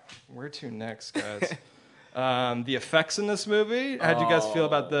where to next, guys? The effects in this movie. How'd you guys feel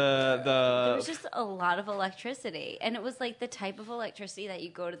about There was just a lot of electricity, and it was like the type of electricity that you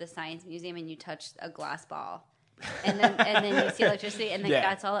go to the science museum and you touch a glass ball, and then you see electricity, and then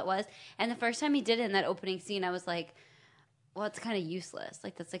that's all it was. And the first time he did it in that opening scene, I was like, well, it's kind of useless.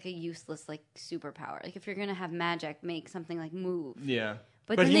 Like that's like a useless like superpower. Like if you're gonna have magic, make something like move. Yeah.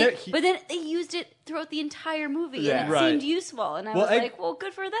 But then they used it throughout the entire movie, and it seemed useful. And I was like, well,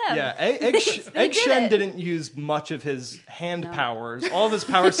 good for them. Yeah, Egg Shen didn't use much of his hand powers. All of his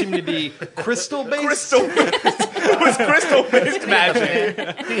powers seemed to be crystal-based. It was crystal-based magic.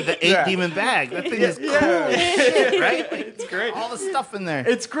 Dude, the 8-demon bag. That thing is cool as shit, right? Like, It's great. all the stuff in there.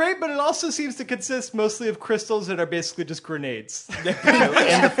 It's great, but it also seems to consist mostly of crystals that are basically just grenades. And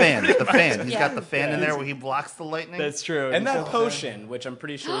the fan. The fan. He's got the fan in there where he blocks the lightning. That's true. And that potion, which I'm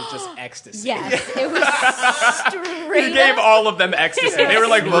pretty sure is just ecstasy. Yes, it was straight. He gave all of them ecstasy. They were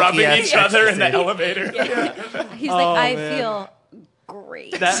like Smoky rubbing ass each other in the ecstasy. elevator. He's like, I feel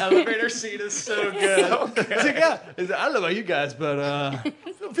great. That elevator scene is so good. He's like, He's like, I don't know about you guys, but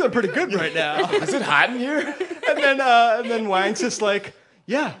I'm feeling pretty good right now. Is it hot in here? And then Wang's just like,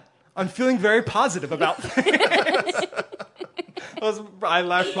 yeah, I'm feeling very positive about things. I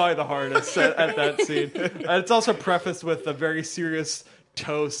laughed probably the hardest at that scene. It's also prefaced with a very serious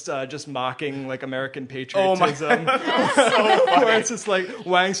toast, just mocking like American patriotism. Where it's just like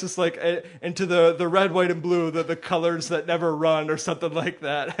Wang's just like into the red, white, and blue, the colors that never run, or something like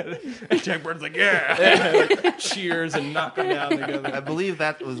that. And Jack Burton's like, yeah, like, cheers and knock them down together. I believe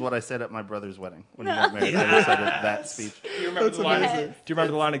that was what I said at my brother's wedding when he got married. I recited that speech. Do you remember the line? Do you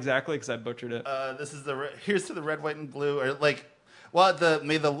remember the line exactly? Because I butchered it. This is here's to the red, white, and blue, or like, well,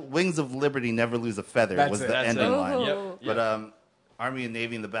 may the wings of liberty never lose a feather That's was it, the that's ending it. line. Ooh. Yep. But Army and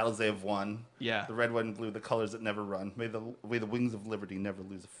Navy and the battles they have won. Yeah. The red, white, and blue, the colors that never run. May the wings of liberty never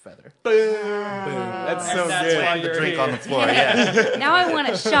lose a feather. Boom. That's so That's good. why The you're drink here. on the floor, yeah. Now I want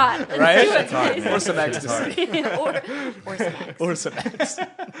a shot. Let's Right? do it, It's hard, guys. man. Or some It's hard. ecstasy. or some X. Or some ecstasy.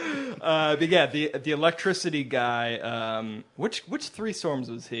 But yeah, the electricity guy. Which three storms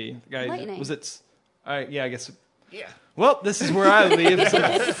was he? The guy Lightning. was it? Yeah, I guess. Yeah. Well, this is where I leave. So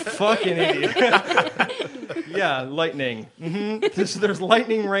fucking idiot. Yeah, lightning. There's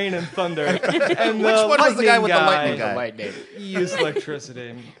lightning, rain, and thunder. And Which one was the guy with the lightning guy? Lightning. He used electricity.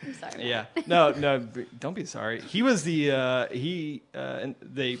 I'm sorry. Yeah. No, don't be sorry. He was the and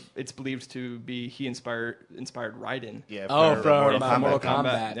it's believed to be he inspired Raiden. Yeah. Oh, from Mortal Kombat.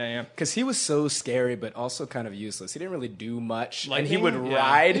 Kombat. Yeah. Because he was so scary, but also kind of useless. He didn't really do much. And he Lightning? would Yeah.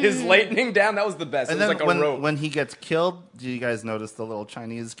 ride his lightning down. That was the best. And it was then like a rope. when he gets killed, do you guys notice the little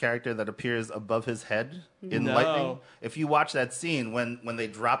Chinese character that appears above his head in No. lightning? If you watch that scene when they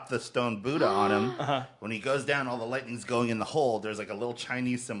drop the stone Buddha on him, when he goes down, all the lightning's going in the hole. There's like a little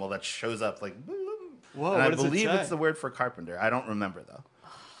Chinese symbol that shows up like. Whoa, And I what does it believe say? it's the word for carpenter. I don't remember though.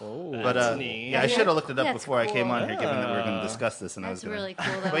 Oh. But neat. yeah, I should have looked it up That's before I came on cool. here, given that we were going to discuss this. And That's I was really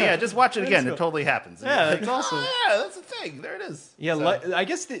gonna... cool. Though. But yeah, just watch it again. cool. It totally happens. Yeah, Like, that's awesome. yeah, that's the thing. There it is. Yeah, So- I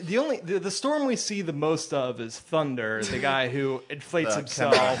guess the only the storm we see the most of is Thunder, the guy who inflates The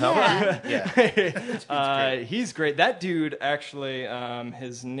himself. Yeah. He's great. That dude actually,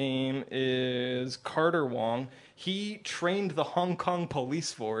 his name is Carter Wong. He trained the Hong Kong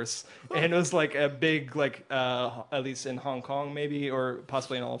police force, and it was like a big, at least in Hong Kong, maybe, or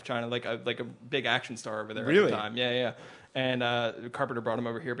possibly in all of China, like a big action star over there at Really? the time. Yeah. And Carpenter brought him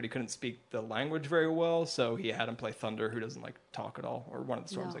over here, but he couldn't speak the language very well, so he had him play Thunder, who doesn't talk at all, or one of the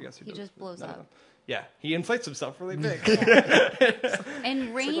storms, No, I guess. Who he does, just blows none of up. them. Yeah, he inflates himself really big.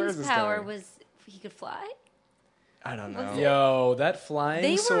 And where's Rain's this power going? was he could fly. I don't know. Yo, that flying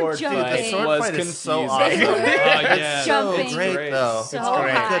They were sword jumping. fight The sword was fight is so confusing. awesome. Yeah. Jumping. So great, though. So Oh my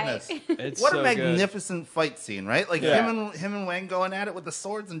high. goodness. It's What so a good. magnificent fight scene, right? Like Yeah. him and Wang going at it with the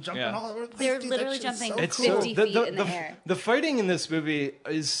swords and jumping Yeah. all over the place. They're Dude, literally that shit's jumping so It's cool. 50 feet in the air. The fighting in this movie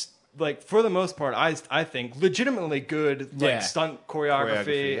is like, for the most part, I think legitimately good, like Yeah. stunt choreography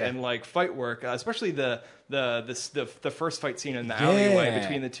Choreography, yeah. and like fight work, especially the first fight scene in the alleyway Yeah.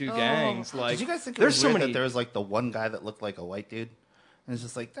 between the two Oh. gangs. Like, Did you guys think it there's was so weird many. that there was like the one guy that looked like a white dude? And it's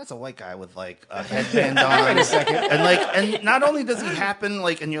just like, that's a white guy with like a headband on. Wait a second. And not only does he happen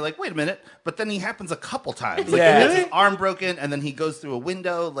like, and you're like, wait a minute, but then he happens a couple times. Like, Yeah. he gets his arm broken, and then he goes through a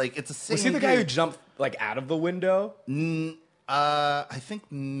window. Like it's a same. Was he the guy who dude. jumped like out of the window? I think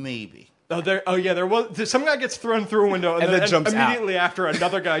maybe. There was some guy gets thrown through a window and, then jumps out. immediately after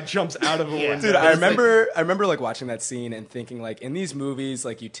another guy jumps out of a Yeah. window. Dude, It I was remember like watching that scene and thinking like in these movies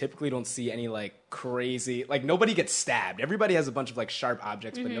like you typically don't see any like crazy like nobody gets stabbed. Everybody has a bunch of like sharp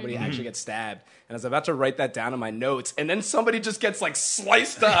objects, but nobody actually gets stabbed. And I was about to write that down in my notes, and then somebody just gets like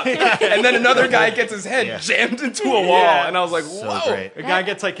sliced up, and then another guy gets his head jammed into a wall, Yeah. and I was like, So whoa. great. A guy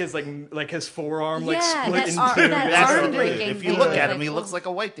gets like his his forearm like Yeah, split that into arm- that That's arm so breaking. good. If you thing look was at like, him, he oh. looks like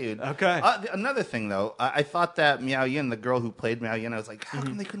a white dude. Okay. Another thing, though, I thought that Miao Yin, the girl who played Miao Yin, I was like, how Mm-hmm.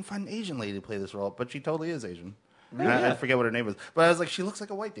 come they couldn't find an Asian lady to play this role? But she totally is Asian. I forget what her name was. But I was like, she looks like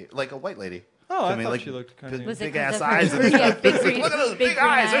a white dude, like a white lady. Oh, I To me, thought like, she looked kind of. Was it big ass 'cause of her eyes. And green- stuff. big It's like, green- look at those big big green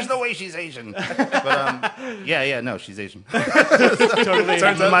eyes. There's eyes? no way she's Asian. But yeah, no, she's Asian.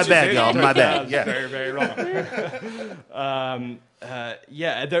 totally My bad, y'all. My Yeah, bad. Yeah. very, very wrong.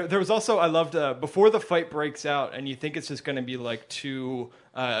 Yeah, there was also, I loved, before the fight breaks out, and you think it's just going to be like two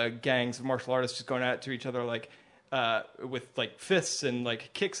gangs of martial artists just going at it to each other, like, with like fists and like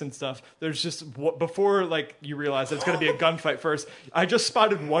kicks and stuff. There's just before like you realize that it's going to be a gunfight first. I just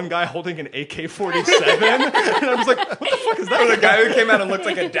spotted one guy holding an AK-47, and I was like, "What the fuck is that?" The guy who came out and looked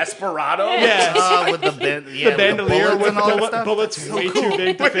like a desperado. Yeah, With the the bandolier with and all that stuff. bullets way too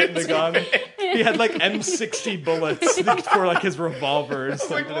big to fit in the gun. He had like M60 bullets for like his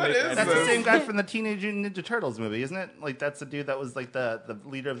revolvers. like, what is That's this? the same guy from the Teenage Mutant Ninja Turtles movie, isn't it? Like that's the dude that was like the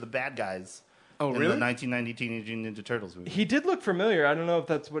leader of the bad guys. Oh, in really? the 1990 Teenage Mutant Ninja Turtles movie. He did look familiar. I don't know if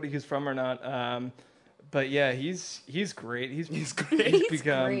that's what he's from or not. But yeah, he's great. He's great. He's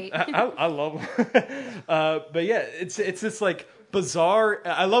become. great. I love him. But yeah, it's this like bizarre.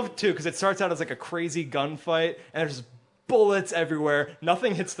 I love it too because it starts out as like a crazy gunfight and there's bullets everywhere.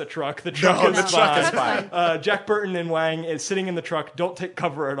 Nothing hits the truck. The truck is the truck is fine. Jack Burton and Wang is sitting in the truck. Don't take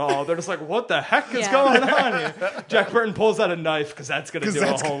cover at all. They're just like, what the heck is Yeah. going on here? Jack Burton pulls out a knife because that's going to do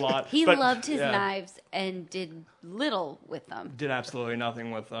a whole lot. He But, loved his yeah, knives and did little with them. Did absolutely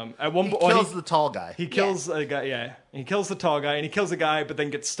nothing with them. At one He point, kills the tall guy. He kills a guy, yeah. He kills the tall guy, and he kills a guy, but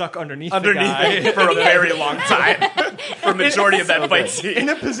then gets stuck underneath Underneath the guy for a very long time. For a majority of that fight scene. in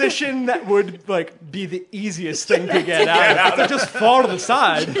a position that would like be the easiest thing to get out of. Just fall to the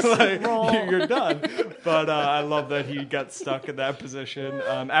side, like, you're done. But I love that he got stuck in that position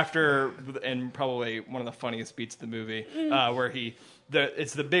after, and probably one of the funniest beats of the movie, where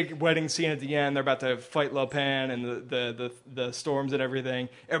it's the big wedding scene at the end. They're about to fight Lo Pan and the storms and everything.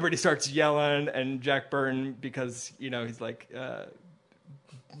 Everybody starts yelling, and Jack Burton, because he's like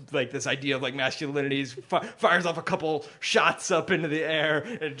like this idea of like masculinity, fires off a couple shots up into the air,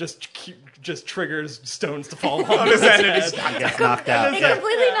 and just triggers stones to fall on his head. Gets knocked out. It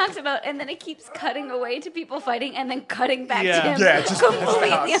completely knocks him out, and then it keeps cutting away to people fighting, and then cutting back to him. Yeah, just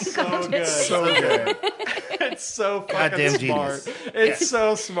completely So unconscious. so good. It's so fucking Goddamn smart. genius. It's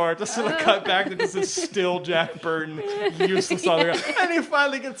so smart. Just to cut back to just this still Jack Burton, useless on the ground. And he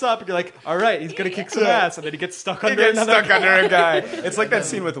finally gets up, and you're like, all right, he's going to kick some ass. And then he gets stuck under another guy. under a guy. It's like that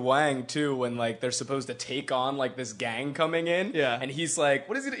scene with Wang too, when like they're supposed to take on like this gang coming in. Yeah. And he's like,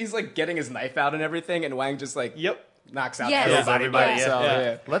 what is it? He's like getting his knife out and everything, and Wang just like knocks out Yes. everybody by Yeah. himself. Yeah.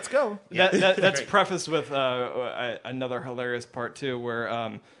 Yeah. Let's go. That's prefaced with another hilarious part too,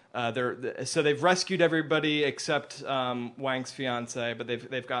 where they've rescued everybody except Wang's fiance, but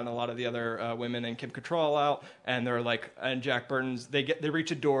they've gotten a lot of the other women and Kim Cattrall out, and they're like, and Jack Burton's they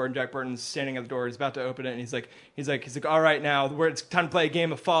reach a door, and Jack Burton's standing at the door, he's about to open it, and he's like, all right, now it's time to play a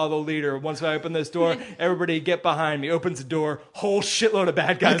game of follow the leader. Once I open this door, everybody get behind me. Opens the door, whole shitload of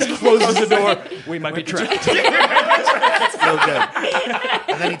bad guys, closes the door. We might be trapped. So good.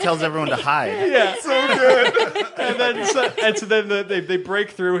 And then he tells everyone to hide. Yeah, so good. And then they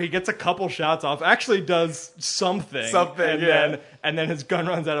break through. He gets a couple shots off. Actually, does something. And then his gun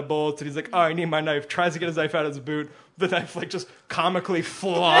runs out of bullets, and he's like, "Oh, I need my knife." Tries to get his knife out of his boot. The knife just comically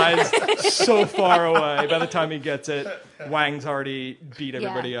flies so far away. By the time he gets it, Wang's already beat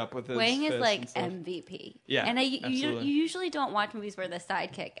everybody up with his. Wang is fist like and stuff. MVP. Yeah, and you absolutely. usually don't watch movies where the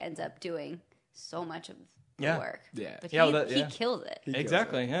sidekick ends up doing so much of the work. Yeah. But Yeah, he kills it.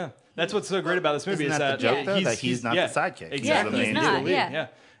 Exactly. Yeah, that's what's so great about this movie Isn't is that the joke, though? That he's not the sidekick. He's Exactly. the main He's not, dude. yeah. Yeah.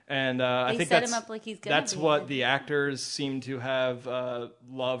 And I They think set that's him up like he's gonna that's be. what the actors seem to have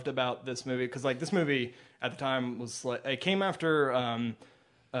loved about this movie, because like this movie at the time was like it came after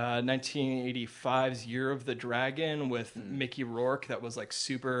 1985's Year of the Dragon with Mickey Rourke, that was like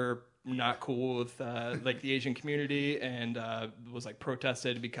super not cool with like the Asian community, and was like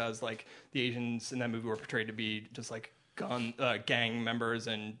protested because like the Asians in that movie were portrayed to be just like gang members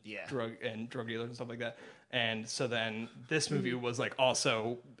and drug dealers and stuff like that. And so then this movie was like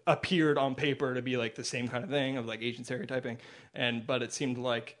also appeared on paper to be like the same kind of thing of like Asian stereotyping, but it seemed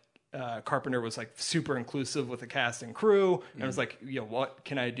like Carpenter was like super inclusive with the cast and crew, and was like, what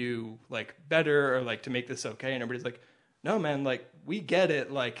can I do like better or like to make this okay? And everybody's like, no man, like we get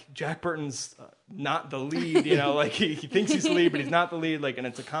it, like Jack Burton's not the lead, like he thinks he's the lead, but he's not the lead, like, and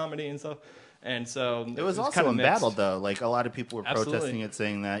it's a comedy and stuff. And so it was also kind of embattled, though. Like, a lot of people were Absolutely. protesting it,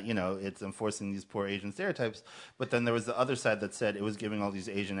 saying that, it's enforcing these poor Asian stereotypes. But then there was the other side that said it was giving all these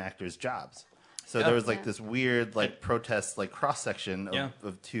Asian actors jobs. So there was, like, this weird, like, protest, like, cross-section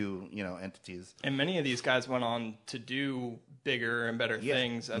of two, entities. And many of these guys went on to do bigger and better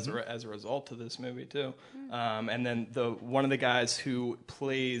things as a result of this movie, too. And then one of the guys who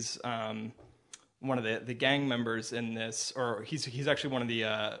plays... one of the gang members in this, or he's actually one of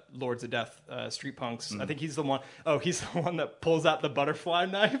the Lords of Death street punks. I think he's the one. Oh, he's the one that pulls out the butterfly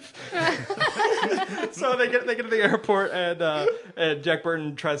knife. So they get to the airport, and Jack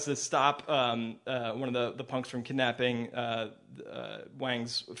Burton tries to stop one of the punks from kidnapping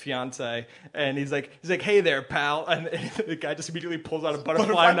Wang's fiance, and he's like, "Hey there, pal!" And the guy just immediately pulls out a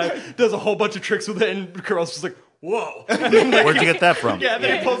butterfly knife, does a whole bunch of tricks with it, and the girl's just like, "Whoa!" Where'd you get that from? Yeah, and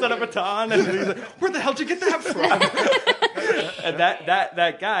then he pulls out a baton, and he's like, "Where the hell did you get that from?" And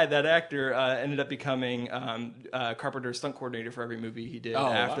that guy, that actor, ended up becoming Carpenter's stunt coordinator for every movie he did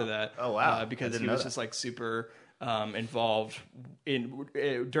after that. Oh, wow. Because I didn't he know was that. just like super involved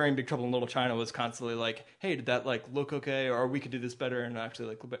during Big Trouble in Little China. Was constantly like, "Hey, did that like look okay? Or we could do this better and actually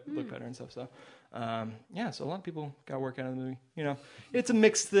like look better and stuff." So. So a lot of people got work out of the movie. It's a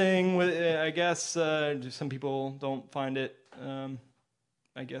mixed thing. With I guess some people don't find it.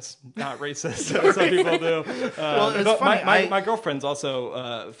 I guess not racist. Some people do. Well, it's but funny. My girlfriend's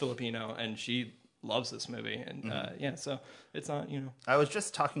also Filipino, and she loves this movie. And so it's not I was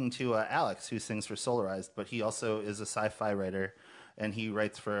just talking to Alex, who sings for Solarized, but he also is a sci-fi writer, and he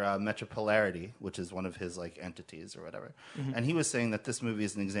writes for Metropolarity, which is one of his like entities or whatever. And he was saying that this movie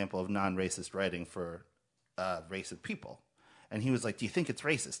is an example of non-racist writing for race of people. And he was like, "Do you think it's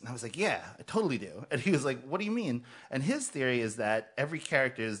racist?" And I was like, "Yeah, I totally do." And he was like, "What do you mean?" And his theory is that every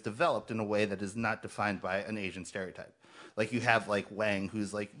character is developed in a way that is not defined by an Asian stereotype. Like you have like Wang,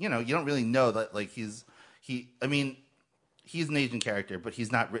 who's like, you don't really know that like he's an Asian character, but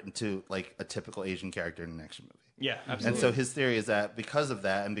he's not written to like a typical Asian character in an action movie. Yeah, absolutely. And so his theory is that because of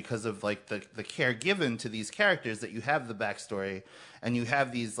that, and because of like the care given to these characters, that you have the backstory and you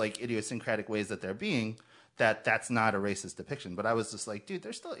have these like idiosyncratic ways that they're being, that's not a racist depiction. But I was just like, dude,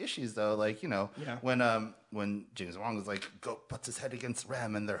 there's still issues though. Like, when James Wong was like, goat butts his head against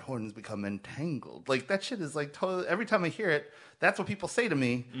ram and their horns become entangled. Like that shit is like totally. Every time I hear it, that's what people say to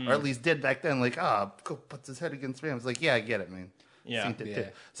me, or at least did back then. Like, goat butts his head against ram. It's like, yeah, I get it, man. Yeah.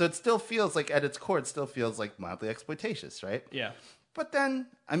 So it still feels like at its core, it still feels like mildly exploitatious, right? Yeah. But then,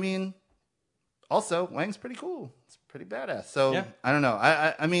 I mean, also Wang's pretty cool. It's pretty badass. So Yeah. I don't know.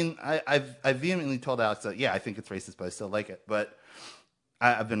 I vehemently told Alex that I think it's racist, but I still like it. But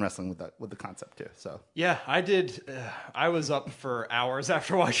I've been wrestling with the concept too. So Yeah, I did. I was up for hours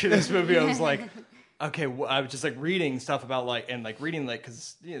after watching this movie. I was like, okay, I was just like reading stuff about reading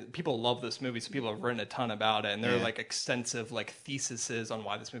because people love this movie, so people have written a ton about it, and there are like extensive like theses on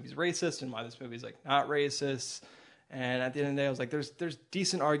why this movie's racist and why this movie's like not racist. And at the end of the day, I was like, there's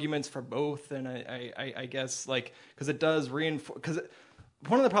decent arguments for both, and I guess like because it does reinforce because.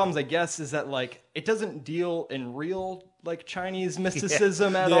 One of the problems, I guess, is that like it doesn't deal in real like Chinese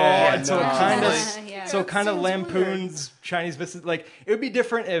mysticism at all, and so it kind of lampoons Chinese mysticism. Like it would be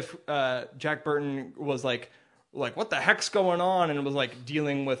different if Jack Burton was like what the heck's going on, and it was like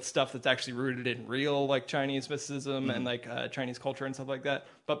dealing with stuff that's actually rooted in real like Chinese mysticism and like Chinese culture and stuff like that.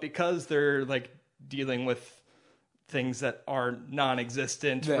 But because they're like dealing with things that are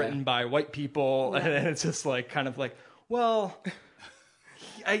non-existent, written by white people, and it's just like kind of like, well.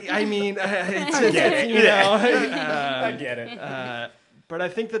 I mean, it's just, you know, I get it. but I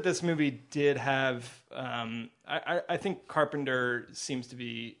think that this movie did have. I think Carpenter seems to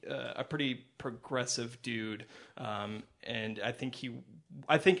be a pretty progressive dude, and I think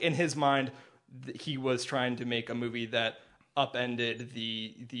in his mind he was trying to make a movie that upended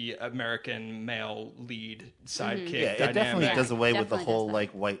the American male lead sidekick. yeah, it dynamic. definitely does away with the Definitely whole does that.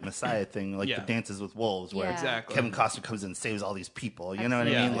 like white messiah thing, like the Dances with Wolves, where Exactly. Kevin Costner comes in and saves all these people. You know what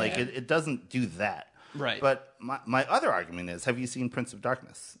I mean? Like it doesn't do that. Right. But my other argument is, have you seen Prince of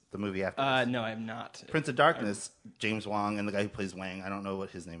Darkness, the movie after this? No, I'm not. Prince of Darkness, James Wong and the guy who plays Wang, I don't know what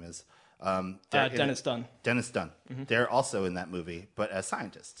his name is. Dennis Dunn. Dennis Dunn. They're also in that movie, but as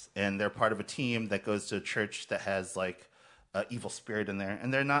scientists. And they're part of a team that goes to a church that has like an evil spirit in there.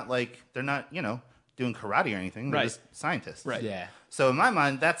 And they're not, doing karate or anything. They're just scientists. Right. Yeah. So in my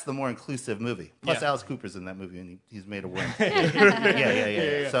mind, that's the more inclusive movie. Plus, Yeah. Alice Cooper's in that movie, and he's made a win.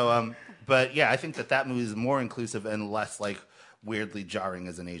 yeah. So, but yeah, I think that movie is more inclusive and less like weirdly jarring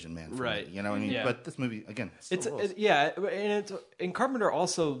as an Asian man. For Right. me, you know what I mean? Yeah. But this movie again, still rules. and Carpenter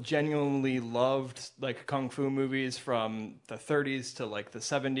also genuinely loved like kung fu movies from the 30s to like the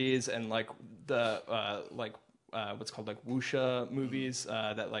 70s, and like the what's called like wuxia movies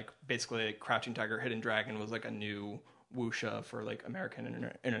that like basically Crouching Tiger, Hidden Dragon was like a new wuxia for like American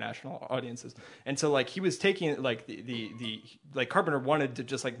and international audiences. And so like he was taking like the like Carpenter wanted to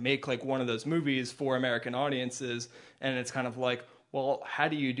just like make like one of those movies for American audiences, and it's kind of like, well, how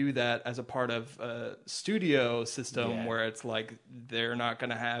do you do that as a part of a studio system where it's like they're not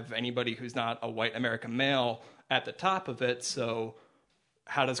going to have anybody who's not a white American male at the top of it? So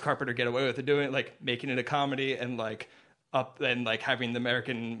how does Carpenter get away with it, doing it, like making it a comedy and like up and like having the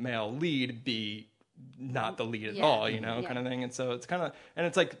American male lead be not the lead at all, kind of thing. And so it's kind of, and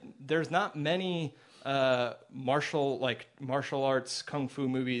it's like there's not many martial arts kung fu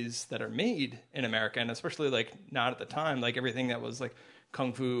movies that are made in America, and especially like not at the time. Like everything that was like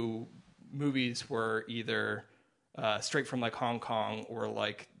kung fu movies were either straight from like Hong Kong or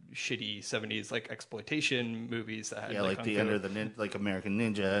like shitty 70s like exploitation movies that had like the kung fu. Enter the like American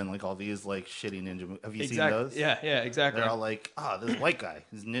Ninja and like all these like shitty ninja movies. Have you seen Exactly. those? Yeah, exactly. They're all like, this white guy,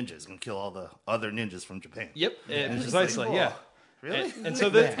 his ninja is gonna kill all the other ninjas from Japan. Yep, And it's just precisely. like, Yeah. Really? And so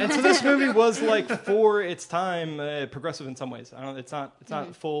this movie was like for its time progressive in some ways. It's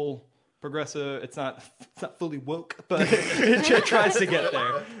not full progressive. It's not fully woke, but it tries to get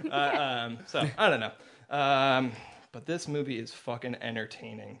there. So I don't know. But this movie is fucking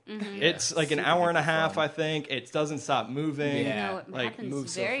entertaining. It's like an hour and a half, I think. It doesn't stop moving. Yeah. No, it like happens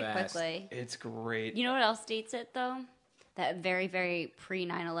moves so very fast. quickly. it's great. You know what else dates it though? That very, very pre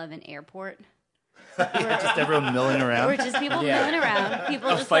 9/11 airport. Just everyone milling around. Or just people milling around. People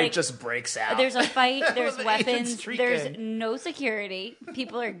A just fight like just breaks out. there's a fight, there's The weapons, agent streak there's in. no security.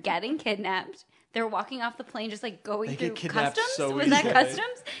 People are getting kidnapped. They're walking off the plane just like going They through get kidnapped customs. so Was that easily.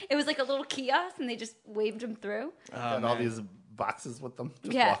 customs? It was like a little kiosk and they just waved them through. and all these boxes with them.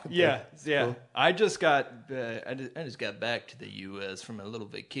 Just Yeah. walking Yeah, through. yeah. Cool. I just got back to the U.S. from a little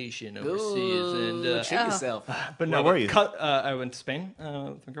vacation overseas, and Treat yourself. but no, Where were you? I went to Spain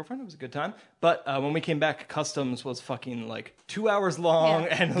with my girlfriend. It was a good time. But when we came back, customs was fucking like 2 hours long,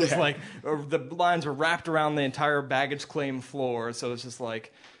 Yeah. and it was like the lines were wrapped around the entire baggage claim floor. So it's just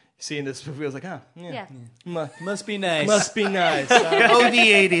like seeing this movie, I was like, Yeah. Must be nice. must be nice. Oh, the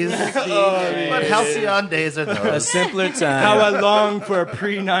 80s. What halcyon days are a those? simpler time. How I long for a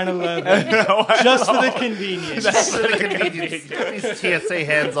pre 9/11, just for the convenience. For the convenience. Get these TSA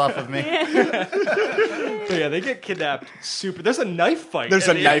hands off of me. So yeah, they get kidnapped. Super. There's a knife fight. There's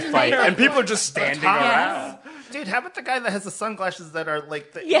a at the knife end. fight, and people are just standing around. Dude, how about the guy that has the sunglasses that are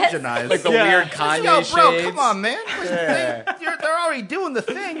like the Yes. Asian eyes? Like the Yeah. weird Kanye Yo, bro, shades. come on, man. They're already doing the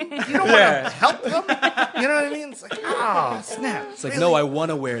thing. You don't want to help them. You know what I mean? It's like, snap. It's like, no, I want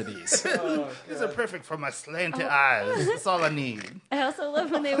to wear these. These are perfect for my slanted eyes. That's all I need. I also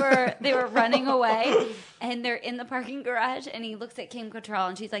love when they were running away and they're in the parking garage and he looks at Kim Cattrall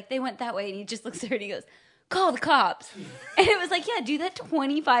and she's like, they went that way, and he just looks at her and he goes, call the cops. And it was like, yeah, do that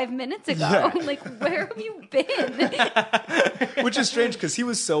 25 minutes ago. Like, where have you been? Which is strange because he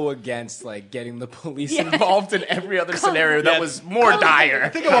was so against like getting the police Yeah. involved in every other scenario that was more dire. I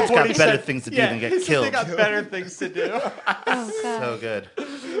think at one He's point got he better said- things to do yeah, than he get said killed. They got better things to do. Oh, God. So good.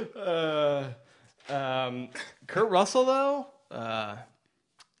 Kurt Russell though,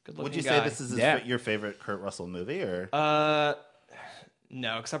 good looking Would you guy. say this is your favorite Kurt Russell movie, or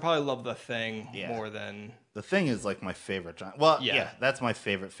No, because I probably love The Thing Yeah. more than. The Thing is like my favorite John? Well, Yeah. yeah, that's my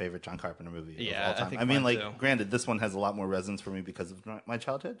favorite John Carpenter movie Yeah, of all I time. think I mean, mine like, too. granted, this one has a lot more resonance for me because of my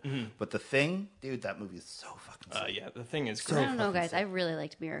childhood. But The Thing, dude, that movie is so fucking. Sick. Yeah, The Thing is I great. don't know, guys. I really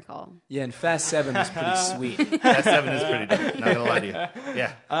liked Miracle. Yeah, and Fast 7 was pretty sweet. That 7 is pretty dope. Not gonna lie to you.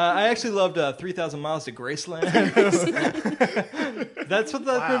 Yeah, I actually loved 3,000 Miles to Graceland. That's what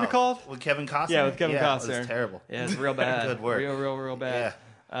that movie called? with Kevin Costner. Yeah, with Kevin It Costner. was terrible. Yeah, it's real bad. Good work. Real bad.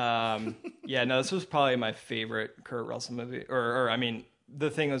 Yeah, no, this was probably my favorite Kurt Russell movie. Or I mean, The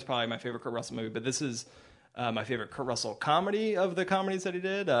Thing was probably my favorite Kurt Russell movie, but this is my favorite Kurt Russell comedy of the comedies that he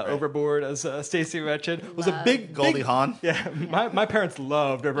did. Overboard, as Stacey mentioned, was a big Goldie big, Hawn. Yeah, my parents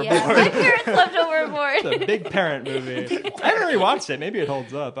loved Overboard. Yeah, my parents loved Overboard. It's a big parent movie. I haven't really watched it. Maybe it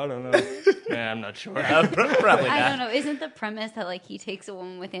holds up. I don't know. Yeah, I'm not sure. Probably I not. don't know. Isn't the premise that like he takes a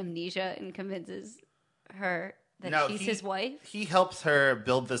woman with amnesia and convinces her that she's his wife? He helps her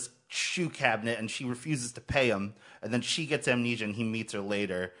build this shoe cabinet, and she refuses to pay him. And then she gets amnesia, and he meets her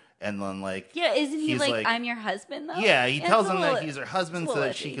later. And then, like, Yeah, isn't he he's like, I'm your husband though? yeah, he It's tells a him little- that he's her husband it's a so that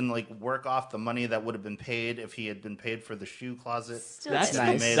little she iffy. can like work off the money that would have been paid if he had been paid for the shoe closet. Still That's iffy.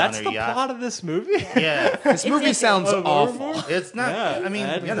 nice. Made that's on the her yacht. plot of this movie. Yeah, This movie iffy. sounds awful. it's not. Yeah, I mean,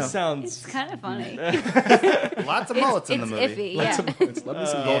 that you know, sounds. It's kind of funny. lots of mullets in the movie. It's iffy, yeah. It's love me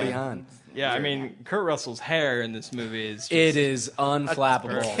some Goldie Hawn. Yeah, I mean, Kurt Russell's hair in this movie is. Just, It is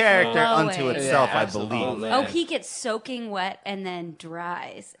unflappable. Character Glowing. unto itself, Yeah, I absolutely. believe. Oh, he gets soaking wet and then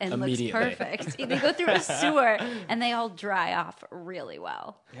dries and looks Immediately. perfect. They go through a sewer and they all dry off really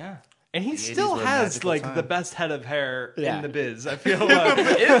well. Yeah. And he 80s still were a has magical like time. the best head of hair Yeah. in the biz. I feel like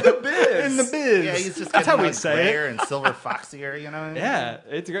in the biz. Yeah, he's just That's how getting we like say grayer it. and silver foxier. You know what I mean? Yeah,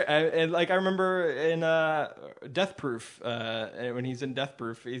 it's great. And like I remember in Death Proof, when he's in Death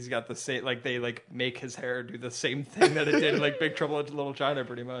Proof, he's got the same like they like make his hair do the same thing that it did in like Big Trouble in Little China,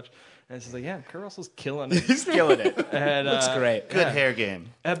 pretty much. And it's just like, yeah, Kurt Russell's killing it. He's killing it. And, Looks great. Good hair game.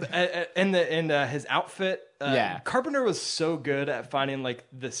 And his outfit. Yeah. Carpenter was so good at finding like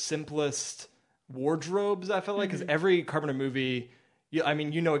the simplest wardrobes. I felt like because every Carpenter movie, I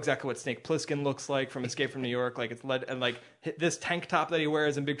mean, you know exactly what Snake Plissken looks like from Escape from New York. Like it's led and like this tank top that he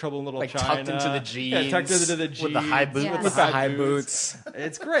wears in Big Trouble in Little Like China, tucked into the Yeah, tucked jeans. into the jeans With the high boots. Yeah. With the high boots.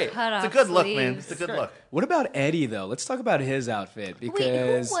 It's great. Cut off It's a good look, man. sleeves. It's a good look. What about Eddie, though? Let's talk about his outfit Wait,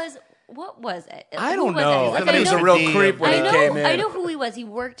 because what was it? I Who don't was know. it? I Like, thought he was a know- real creep when I he know, came in. I know who he was. He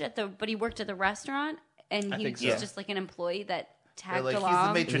worked at the restaurant, and he think was so. just like an employee that They're tagged like, he's along.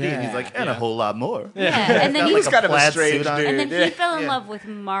 the maitre d'. He's Yeah. like, and a whole lot more. Yeah, and then Got he like He's kind of a plaid strange suit on. dude. and then Yeah. he fell in Yeah. love with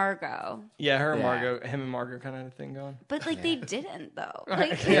Margot. Yeah, him and Yeah. Margot kind of thing going. But like they didn't though.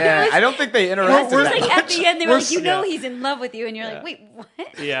 Like, Yeah, I don't think they interacted It's just that like at the end they were We're- like, you know, yeah. he's in love with you, and you're like, wait, what?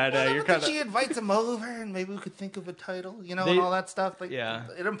 Yeah, I know. You're But kind she of. invites him over, and maybe we could think of a title, you know, They- and all that stuff. Like, Yeah.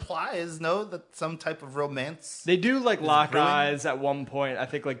 it implies that some type of romance. They do like lock brewing? eyes at one point. I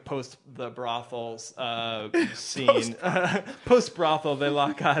think like post the brothels scene. Post brothel, they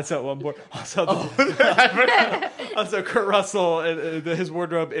lock eyes at one point. Also, also Kurt Russell, his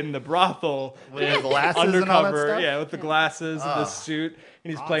wardrobe in the brothel, With the glasses undercover, and all that stuff? yeah, with the glasses and the suit,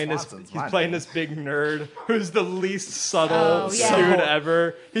 and he's playing Swanson's this. my He's playing name. this big nerd who's the least subtle Oh, yeah. dude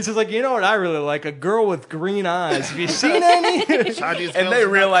ever. He's just like, you know what I really like? A girl with green eyes. Have you seen any? Chinese And girls they do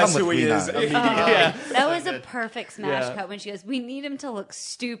not realize come who with he green is eyes. immediately. Yeah. That was a perfect smash Yeah. cut when she goes, we need him to look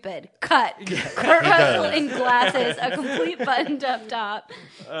stupid. Cut. Kurt Russell in glasses, a complete buttoned up top.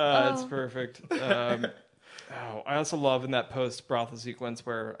 It's perfect. I also love in that post brothel sequence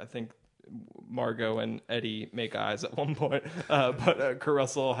where I think Margot and Eddie make eyes at one point, but Kurt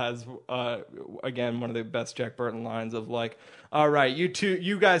Russell has again one of the best Jack Burton lines of like, "All right,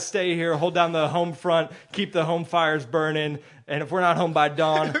 you guys stay here, hold down the home front, keep the home fires burning, and if we're not home by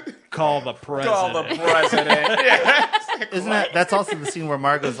dawn, call the president." Call the president. Isn't that's also the scene where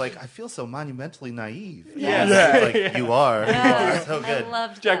Margot's like, I feel so monumentally naive. Yes. Like, you are. So good. I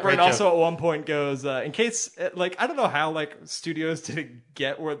loved Jack that. Burton Great also at one point goes, in case, like, I don't know how, like, studios didn't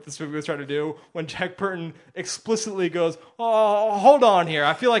get what this movie was trying to do, when Jack Burton explicitly goes, "Oh, hold on here,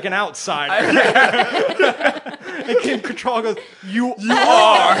 I feel like an outsider." And Kim Cattrall goes, "You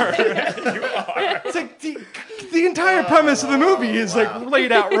are." It's like, the entire premise of the movie is, like,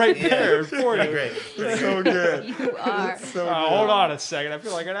 laid out right there for you. Great. So good. You are. Hold on a second, I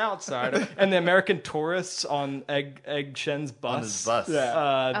feel like an outsider. And the American tourists on Egg Shen's bus. On his bus. Oh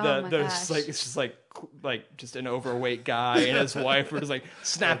my there's gosh. like it's just like just an overweight guy and his wife were just like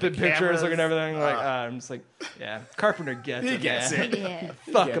snapping the pictures, cameras. looking at everything. Like I'm just like, yeah, Carpenter gets it. gets man. it. Yeah.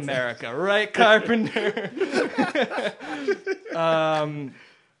 Fuck America, right, Carpenter?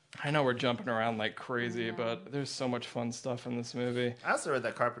 I know we're jumping around like crazy, but there's so much fun stuff in this movie. I also read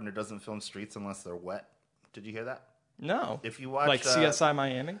that Carpenter doesn't film streets unless they're wet. Did you hear that? No, If you watch like CSI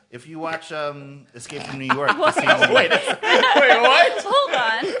Miami. If you watch Escape from New York, the scenes Wait, what? Hold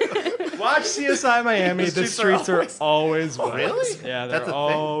on. Watch CSI Miami. The streets are always wet. Really? Yeah, That's they're a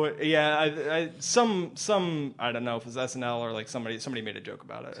always. Yeah, some. I don't know if it was SNL or like somebody made a joke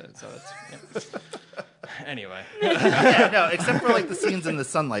about it. So it's anyway. yeah, no, except for like the scenes in the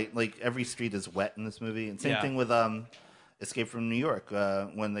sunlight, like every street is wet in this movie. And same Yeah. thing with Escape from New York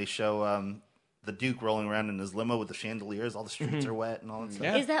when they show the Duke rolling around in his limo with the chandeliers. All the streets are wet and all that stuff.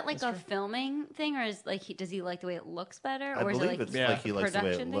 Yeah. Is that like a filming thing, or is like does he like the way it looks better, I or is it believe like it's like he likes the way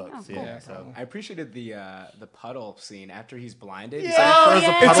it production thing? looks. Oh, cool. Yeah, so. I appreciated the puddle scene after he's blinded. Oh, throws a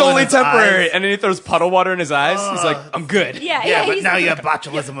yeah. puddle It's in only his temporary, eyes. and then he throws puddle water in his eyes. He's like, "I'm good." Yeah, Yeah, but he's now like- you have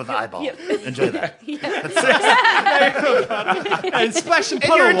botulism of the eyeball. Enjoy that. And splashing And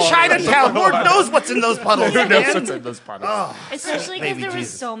puddle you're in water. Chinatown. Lord knows what's in those puddles. Who knows man. what's in those puddles? Especially because Baby there was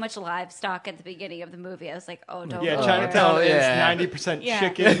Jesus. so much livestock at the beginning of the movie. I was like, oh, don't Yeah, go Chinatown there. is yeah. 90% Yeah.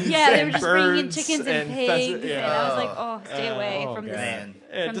 chickens. Yeah, they were and just bringing in birds chickens and pigs, pheasant- and I was like, oh, stay away from this. Man.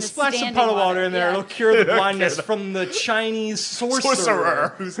 Yeah, from to the splash some standing puddle water in there, yeah. it'll cure the blindness from the Chinese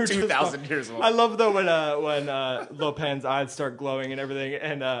sorcerer Who's who just- 2,000 years old. I love though when Lopan's eyes start glowing and everything,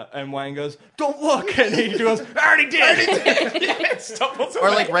 and Wang goes, "Don't look," and he goes, "I already did." Or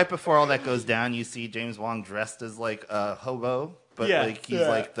like right before all that goes down, you see James Wong dressed as like a hobo, but Yeah. like he's Yeah.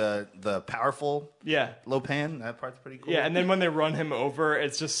 like the powerful Yeah. Lopan. That part's pretty cool. Yeah, and then when they run him over,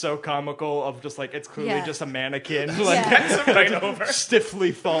 it's just so comical of just like it's clearly Yeah. just a mannequin, like Yeah. right over.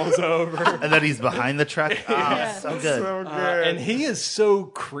 stiffly falls over. And then he's behind the truck. Oh, Yeah. so good. And he is so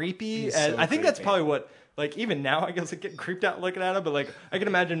creepy. He's And so I think that's creepy. probably what, like, even now, I guess I get creeped out looking at him. But, like, I can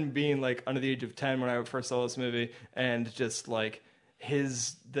imagine being, like, under the age of 10 when I first saw this movie and just, like,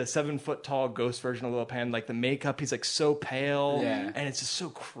 the 7-foot-tall ghost version of Lil Pan, like the makeup, he's like so pale, Yeah. and it's just so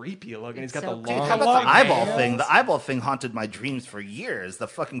creepy looking. It's He's got so the creepy. long. How about the white eyeball hair. thing? The eyeball thing haunted my dreams for years. The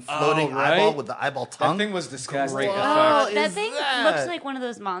fucking floating right? eyeball with the eyeball tongue. That thing was disgusting. Great Oh, effects. that is thing that? looks like one of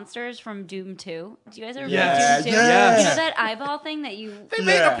those monsters from Doom 2. Do you guys ever Yes, play Doom 2? yes. You know that eyeball thing that you... They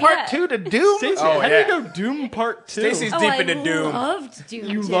made a Yeah. part Yeah. 2 to Doom. Stacey, Oh, how yeah. do you know Doom Part 2? Stacey's Oh, deep I into Doom. loved Doom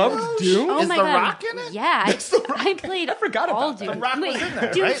You 2. loved Doom? Oh Is my The God. Rock in it? Yeah, I played forgot about all that. Doom. The Rock was Wait, in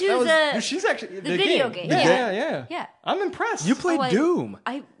there, Doom right? 2 That is was- a... She's actually the video game, Yeah. yeah. yeah, Yeah. I'm impressed. You played Oh, Doom.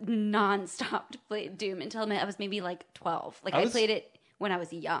 I non-stop played Doom until I was maybe like 12. Like I I was- played it when I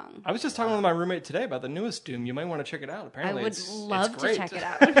was young. I was just talking with my roommate today about the newest Doom. You might want to check it out. I Apparently, would it's love to great. check it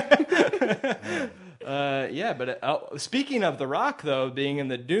out. Yeah, but speaking of The Rock, though, being in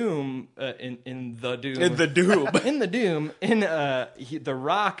the Doom, in the Doom, In the Doom. in the Doom, The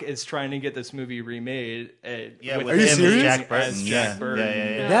Rock is trying to get this movie remade. Yeah, with Are you him serious? as Jack Burton. As yeah. Jack Burton.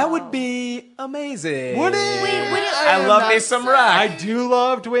 Yeah. That would be amazing. Would it? Wait, would it? I love me some Rock. I do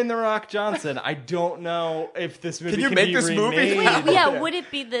love Dwayne The Rock Johnson. I don't know if this movie Can you can make be this movie? remade. Wait, yeah, would it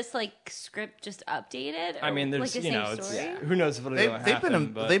be this like script just updated? Or, I mean, there's like the you same know, it's, story? who knows if it'll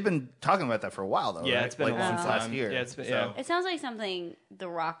happen. but They've been talking about that for a while though. yeah, right? it's been like a long since time. last year. Yeah, it's been, So- yeah. It sounds like something The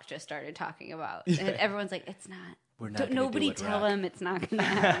Rock just started talking about, and everyone's like, "It's not." We're not Don't gonna nobody do it, tell Rock. him it's not going to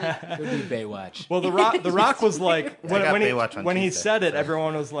happen. Could be Baywatch. Well, The Rock was like got when Baywatch on he Tuesday, said it, so.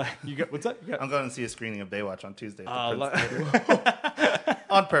 everyone was like, "You got what's that?" You got, I'm going to see a screening of Baywatch on Tuesday. At the Uh, Prince Theater.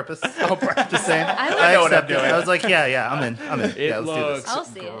 On purpose. Just saying. I would- I know what I'm accept it. doing. I was like, yeah, I'm in. it Yeah, let's do looks this. I'll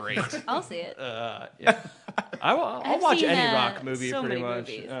see great. it. I'll see it. Yeah. I'll I've watch seen, any Rock movie so pretty many much.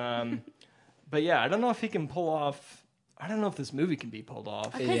 movies. but yeah, I don't know if he can pull off. I don't know if this movie can be pulled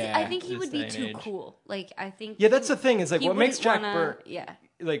off. Because I think he This would be day and too age. cool. Like, I think. Yeah, that's the thing. Is like he what makes wouldn't Jack wanna- Burton. Yeah.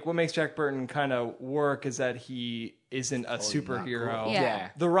 Like what makes Jack Burton kind of work is that he isn't a superhero. cool. Yeah.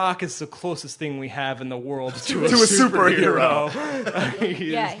 The Rock is the closest thing we have in the world to a superhero.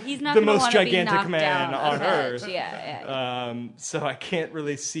 He's not the gonna most wanna be gigantic knocked man down on a notch. Earth. Yeah. So I can't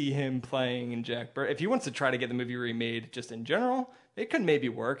really see him playing in Jack Burton. If he wants to try to get the movie remade just in general, it could maybe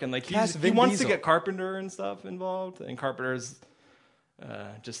work. And like Cast he Vin wants Diesel. to get Carpenter and stuff involved, and Carpenter's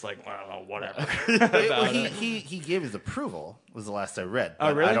just like, well, whatever. Well, he gave his approval. Was the last I read. Oh,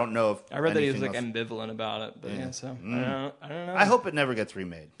 But really? I don't know if I read that he was anything like else- ambivalent about it, but yeah, so I don't know. I hope it never gets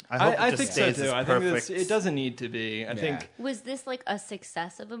remade. I hope I it just think so stays too. as I think perfect. it doesn't need to be. I think Was this like a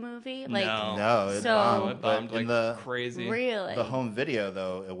success of a movie? Like, no, No, it So- bombed, it bombed but in like the crazy. really? the home video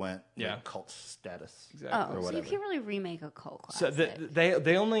though, it went Yeah. like cult status. Exactly. Oh, or so you whatever. can't really remake a cult So classic.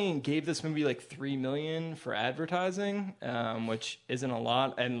 they only gave this movie like $3 million for advertising, which isn't a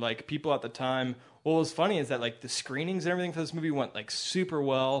lot. And like people at the time, what was funny is that like the screenings and everything for this movie went like super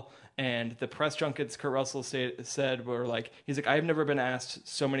well. And the press junkets Kurt Russell said were like, he's like, I've never been asked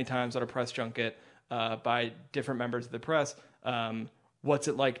so many times at a press junket by different members of the press, what's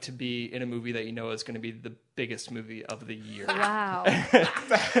it like to be in a movie that you know is going to be the biggest movie of the year? Wow. and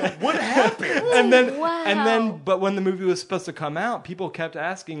then Wow. but when the movie was supposed to come out, people kept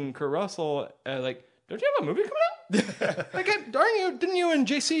asking Kurt Russell like, don't you have a movie coming out? Like, didn't you and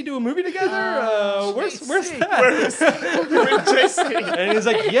JC do a movie together? Where's that? And he's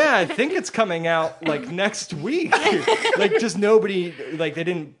like, yeah, I think it's coming out like next week. Like, just nobody, like, they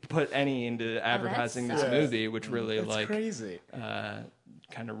didn't put any into advertising this sucks. movie, which really It's like crazy.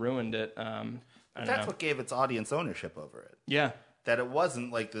 kind of ruined it. I don't That's know. what gave its audience ownership over it. Yeah. That it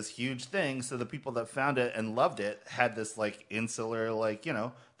wasn't like this huge thing, so the people that found it and loved it had this like insular, like, you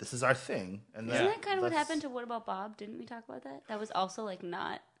know, this is our thing. And Isn't that kind of what happened to What About Bob? Didn't we talk about that? That was also like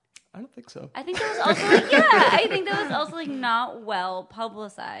not. I don't think so. I think that was also like, yeah. I think that was also like not well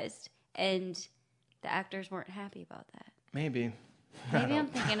publicized, and the actors weren't happy about that. Maybe. Maybe I'm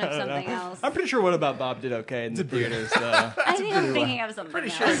thinking of something else. I'm pretty sure What About Bob did okay in the theaters. I think I'm thinking of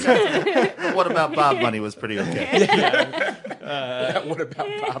something else. But What About Bob money was pretty okay. What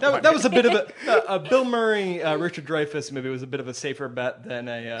about Bob? That was a bit of a Bill Murray, Richard Dreyfuss movie was a bit of a safer bet than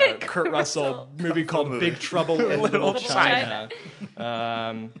a Kurt Russell movie called Big Trouble in Little China.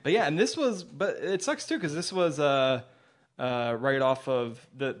 But yeah, and but it sucks too because this was right off of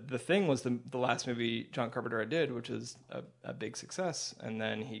the Thing was the last movie John Carpenter did, which is a big success, and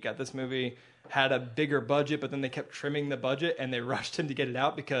then he got this movie. Had a bigger budget, but then they kept trimming the budget and they rushed him to get it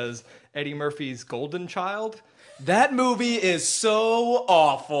out because Eddie Murphy's Golden Child. That movie is so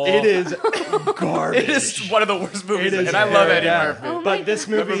awful. It is garbage. It is one of the worst movies, It is and I love very Eddie bad. Murphy. Oh my But this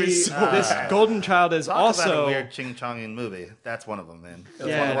movie, movie's so this bad. Golden Child is Talk about also a weird ching-chonging movie. That's one of them, man. Yeah,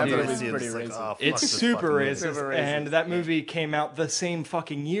 That's dude. what I It's see. pretty It's like, racist. oh, fuck it's this super fucking movie. racist, Super racist. and that movie came out the same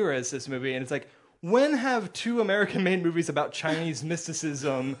fucking year as this movie, and it's like, when have two American-made movies about Chinese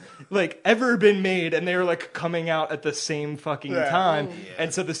mysticism like ever been made, and they're like coming out at the same fucking time?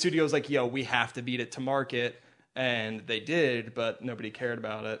 And so the studio's like, yo, we have to beat it to market, and they did, but nobody cared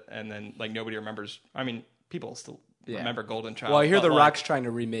about it, and then like nobody remembers. I mean, people still remember Golden Child. Well, I hear but, The like, Rock's trying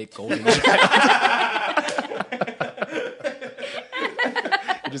to remake Golden.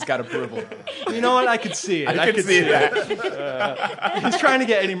 He just got approval. You know what? I could see it. I could see that. He's trying to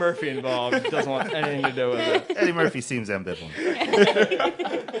get Eddie Murphy involved. Doesn't want anything to do with it. Eddie Murphy seems ambivalent.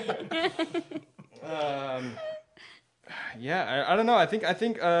 Yeah, I don't know. I think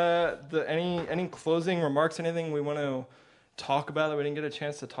any closing remarks, anything we want to talk about that we didn't get a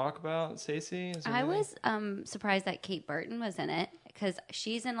chance to talk about, Stacey? Is there I anything? was surprised that Kate Burton was in it because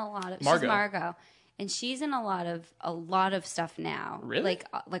she's in a lot of Margot. she's Margot, and she's in a lot of stuff now. Really?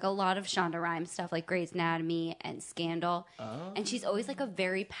 Like a lot of Shonda Rhimes stuff, like Grey's Anatomy and Scandal. Oh. And she's always like a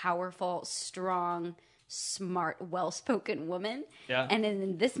very powerful, strong, smart, well-spoken woman. Yeah. And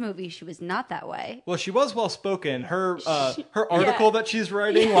in this movie, she was not that way. Well, she was well spoken. Her article that she's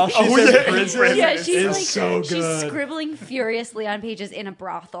writing while she's yeah. in prison Yeah, she's is like so she's good. scribbling furiously on pages in a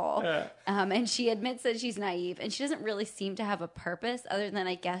brothel, and she admits that she's naive and she doesn't really seem to have a purpose other than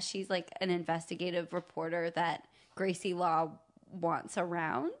I guess she's like an investigative reporter that Gracie Law wants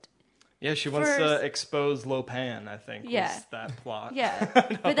around. Yeah, she wants to First- expose Lopan, I think, Yeah. was that plot. Yeah,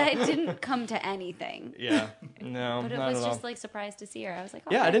 but that didn't come to anything. Yeah. No, But it not was at all. just like surprised to see her. I was like,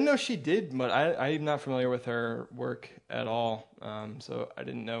 oh, Yeah, I didn't know she did, but I'm not familiar with her work at all. So I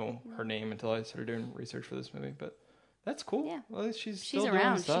didn't know her name until I started doing research for this movie. But That's cool. Yeah. Well, she's still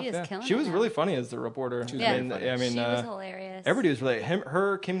around. doing stuff. She is yeah. killing She it was now. really funny as the reporter. Yeah. I mean, She was hilarious. everybody was really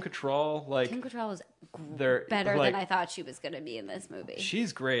Kim Cattrall. Like Kim Cattrall was they're better like, than I thought she was going to be in this movie.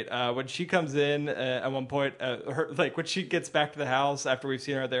 She's great. When she comes in at one point, her like when she gets back to the house after we've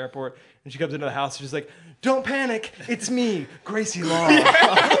seen her at the airport, and she comes into the house, she's like, "Don't panic, it's me, Gracie Law."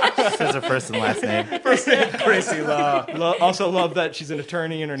 Says her first and last name. Gracie Law. Also love that she's an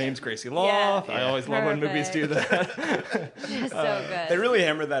attorney and her name's Gracie Law. Yeah. I always love when movies do that. She's so good. They really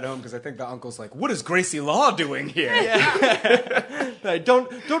hammered that home because I think the uncle's like, "What is Gracie Law doing here?"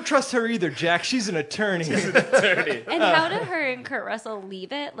 Don't trust her either, Jack. She's an attorney. And how did her and Kurt Russell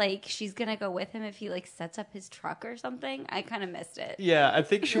leave it? Like, she's going to go with him if he, like, sets up his truck or something? I kind of missed it. Yeah, I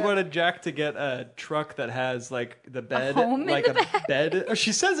think she wanted Jack to get a truck that has like the bed, home in like the a back? bed. Or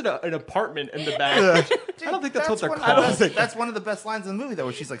she says an apartment in the back. I don't think that's what they're called. That's one of the best lines in the movie, though,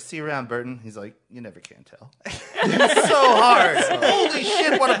 where she's like, "See you around, Burton." He's like, "You never can tell." It's so hard. Holy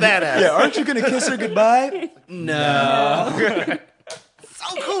shit, what a badass. Yeah, aren't you gonna kiss her goodbye? No.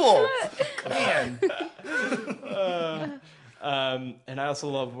 So cool. Man. And I also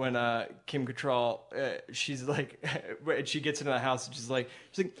love when Kim Cattrall, she's like, when she gets into the house, and she's like,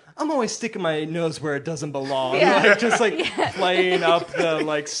 "I'm always sticking my nose where it doesn't belong." Yeah. Like, just like playing up the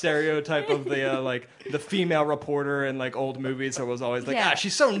like stereotype of the like the female reporter in like old movies. So it was always like, Yeah.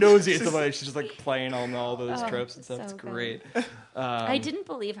 she's so nosy. It's like she's just like playing on all those Oh, tropes and stuff. so It's good. great. I didn't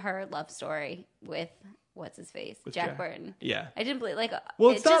believe her love story with what's his face, Jack Jack. Burton. Yeah. I didn't believe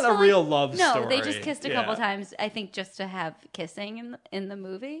Well, it it's not just a felt real love No, they story. just kissed a couple Yeah. times. I think just to have kissing in the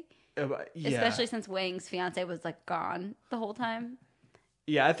movie, Yeah. especially since Wang's fiance was like gone the whole time.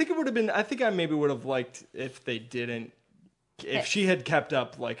 Yeah, I think it would have been. I think I maybe would have liked if they didn't. If she had kept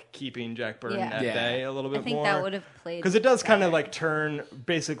up like keeping Jack Burton Yeah. at Yeah. bay a little bit I think more. that would have played Because it does kind of better. like turn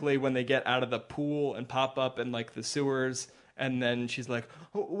basically when they get out of the pool and pop up in like the sewers, and then she's like,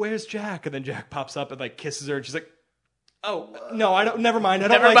 "Oh, where's Jack?" And then Jack pops up and like kisses her, and she's like, "Oh no, I don't. Never mind. I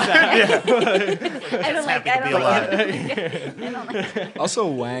don't like that." I don't like. happy I to be don't like. alive. I don't like. Also,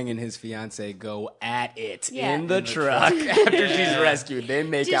 Wang and his fiance go at it Yeah. in the truck after she's rescued. They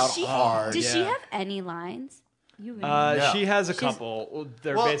make out hard. Did she Yeah. have any lines? You really No. She has a couple.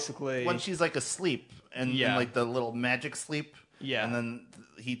 They're Well, basically when she's like asleep and Yeah. like the little magic sleep. Yeah. And then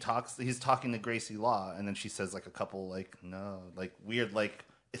he's talking to Gracie Law, and then she says like a couple like weird like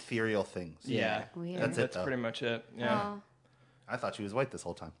ethereal things. yeah. Weird. That's it That's though. pretty much it. Yeah. Oh. I thought she was white this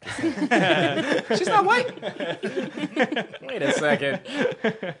whole time. She's not white. Wait a second.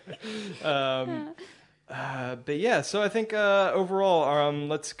 But yeah, so I think overall,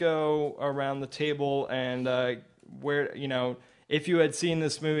 let's go around the table and where if you had seen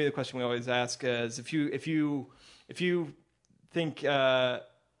this movie, the question we always ask is if you think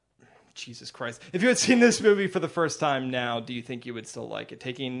Jesus Christ, if you had seen this movie for the first time now, do you think you would still like it?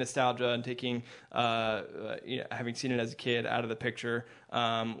 Taking nostalgia and taking having seen it as a kid out of the picture,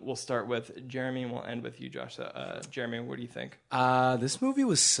 we'll start with Jeremy and we'll end with you, Josh. Jeremy, what do you think? This movie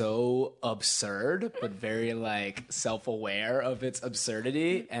was so absurd, but very like self-aware of its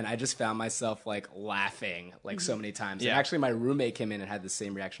absurdity, and I just found myself like laughing like so many times. Yeah. And actually, my roommate came in and had the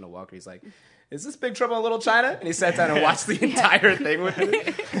same reaction to Walker. He's like, "Is this Big Trouble in Little China?" And he sat down and watched the entire thing with me.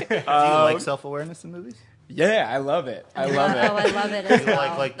 Do you like self-awareness in movies? Yeah, I love it. I love it. Oh, I love it as You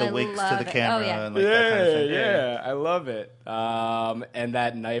well. like the I winks to love the it. camera Oh, yeah. and like that kind of thing. Yeah, I love it. And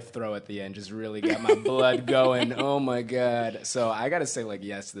that knife throw at the end just really got my blood going. Oh my god! So I gotta say, like,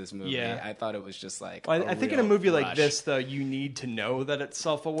 yes to this movie. Yeah. I thought it was just like. Well, I think in a real movie like rush. this, though, you need to know that it's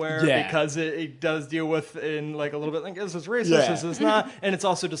self-aware Yeah. because it does deal with in like a little bit like this is racist, Yeah. this is not, and it's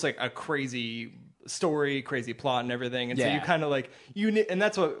also just like a crazy story, crazy plot, and everything. And so Yeah. you kind of like and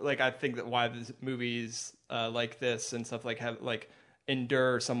that's what like I think that why these movies like this and stuff like have like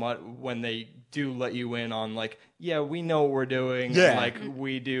endure somewhat when they do let you in on like we know what we're doing, Yeah. and, like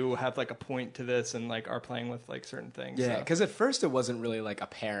we do have like a point to this and like are playing with like certain things. Yeah, so. because at first it wasn't really like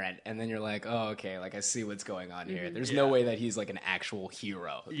apparent, and then you're like, oh, okay, like I see what's going on here. There's no Yeah. way that he's like an actual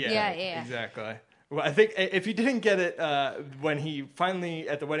hero. Yeah. Exactly. Well, I think if you didn't get it when he finally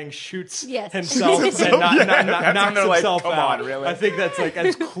at the wedding shoots Yes. himself and that's when knocks they're like, himself "Come out, on, really?" I think that's like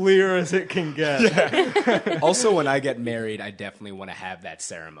as clear as it can get. Also, when I get married, I definitely want to have that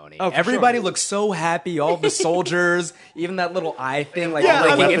ceremony. Oh, for Everybody sure. looks so happy. All the soldiers, even that little eye thing, like Yeah,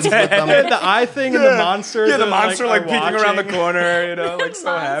 licking weapons its with head. them. The eye thing and the monster. Yeah, the that, monster like are peeking around the watching. corner, you know, like so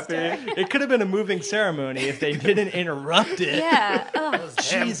Monster. happy. It could have been a moving ceremony if they didn't interrupt it. Yeah. Oh,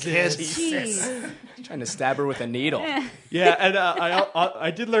 Jesus. jeez. Trying to stab her with a needle. Yeah, and I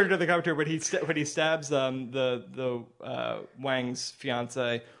did learn to the commentary when he stabs the Wang's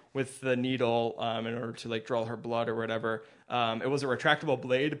fiance with the needle in order to like draw her blood or whatever. It was a retractable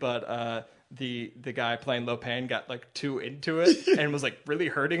blade, but the guy playing Lo Pan got like too into it and was like really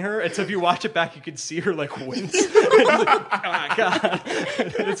hurting her. And so if you watch it back, you can see her like wince. And he's like, oh God.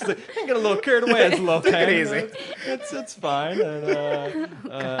 And it's like, I get a little carried away as Lo Pan. easy. It's fine. And,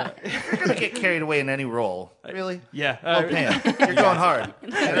 You're gonna get carried away in any role, really. yeah. Oh man, you're going hard.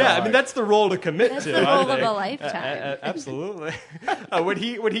 Yeah, I mean that's the role to commit That's to. the I role of think. a lifetime. Absolutely. When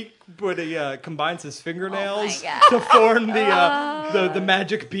he combines his fingernails Oh my to form the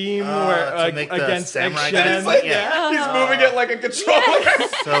magic beam to make the against Egg samurai Shen. guys, like, yeah. He's moving it like a controller.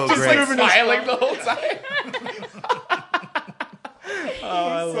 So Just great. like smiling the whole time.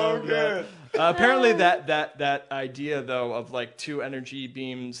 I So love good. that. Apparently, that idea though of like two energy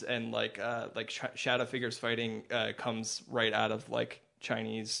beams and like shadow figures fighting comes right out of like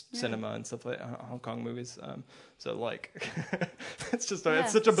Chinese cinema and stuff like Hong Kong movies. So like, it's just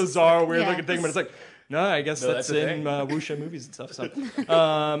it's such a bizarre, weird looking thing, but it's like. No, I guess that's that's a in thing. wuxia movies and stuff.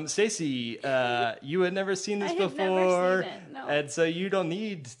 So, Stacey, you had never seen this I had before, never seen it, no. and so you don't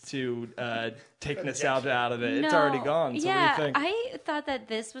need to take nostalgia out of it. It's already gone. So yeah, what do you think? I thought that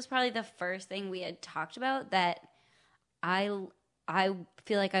this was probably the first thing we had talked about that I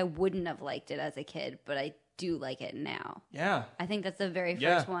feel like I wouldn't have liked it as a kid, but I do like it now. Yeah. I think that's the very first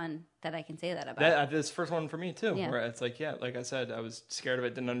Yeah. one that I can say that about. This first one for me too, Yeah. where it's like, like I said, I was scared of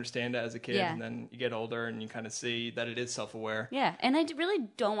it, didn't understand it as a kid, Yeah. and then you get older and you kind of see that it is self-aware. Yeah, and I really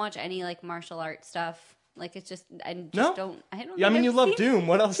don't watch any like martial arts stuff. Like it's just I just No? don't. I don't. Yeah, I think mean, you I've love seen- Doom.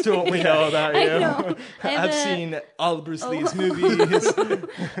 What else don't we know about you? I know. I have I've a- seen all of Bruce Lee's movies.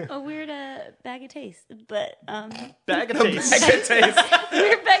 A weird bag of taste, but Bag of taste.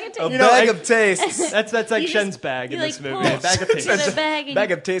 weird bag of taste. You know, Bag I- of tastes. That's like You just- Shen's bag you, in this like, movie. pull- Bag of taste. Get a bag and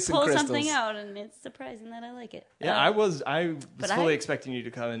Bag of taste and pull crystals. something out, and it's surprising that I like it. Yeah, I was But fully I- expecting you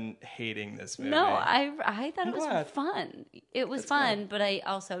to come in hating this movie. No, I thought it was glad. fun. It was fun, but I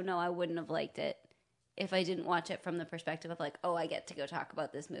also know I wouldn't have liked it if I didn't watch it from the perspective of like, oh, I get to go talk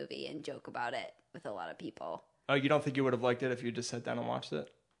about this movie and joke about it with a lot of people. Oh, you don't think you would have liked it if you just sat down and watched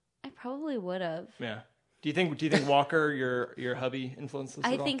it? I probably would have. Yeah. Do you think Walker, your hubby, influenced this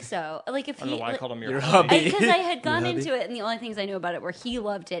I at all? think so. Like if I don't know why I like, called him Your your hubby. because I had gone hubby? into it, and the only things I knew about it were he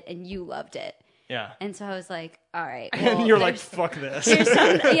loved it and you loved it, Yeah. and so I was like, all right. And well, you're like, there's- fuck this. there's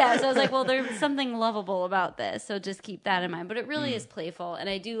some, yeah, so I was like, well, there's something lovable about this, so just keep that in mind. But it really is playful, and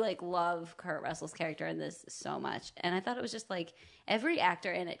I do like love Kurt Russell's character in this so much. And I thought it was just like every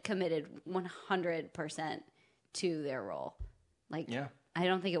actor in it committed 100% to their role. Like, Yeah. I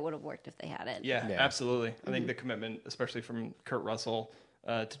don't think it would have worked if they hadn't. Yeah, Yeah. absolutely. I think the commitment, especially from Kurt Russell,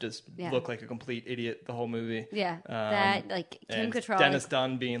 to just Yeah. look like a complete idiot the whole movie. Yeah, that like Kim And Cattrall. Dennis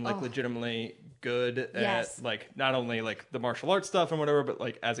Dunn being like legitimately good Yes. at like not only like the martial arts stuff and whatever, but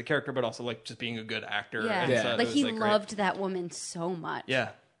like as a character, but also like just being a good actor. yeah, And so it like was, he great. loved that woman so much.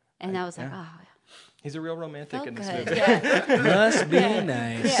 Yeah, and I was like, yeah. oh, he's a real romantic felt in this good. movie. Yeah. Must be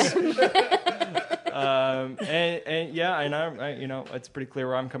nice. And yeah, and I you know, it's pretty clear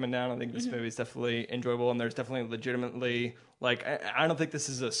where I'm coming down. I think this movie is definitely enjoyable, and there's definitely legitimately like I don't think this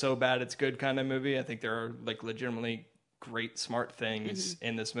is a so bad it's good kind of movie. I think there are like legitimately great smart things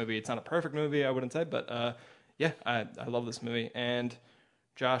in this movie. It's not a perfect movie, I wouldn't say, but yeah, I love this movie. And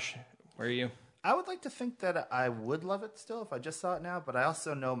Josh, where are you? I would like to think that I would love it still if I just saw it now, but I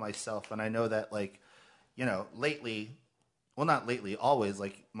also know myself, and I know that, like, you know, lately, well, not lately, always,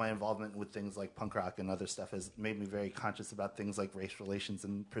 like, my involvement with things like punk rock and other stuff has made me very conscious about things like race relations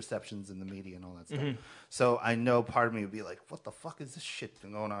and perceptions in the media and all that stuff. So I know part of me would be like, what the fuck is this shit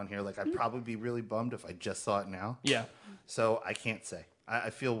going on here? Like, I'd probably be really bummed if I just saw it now. Yeah. So I can't say. I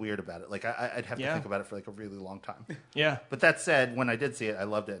feel weird about it. Like, I'd have to Yeah. think about it for, like, a really long time. Yeah. But that said, when I did see it, I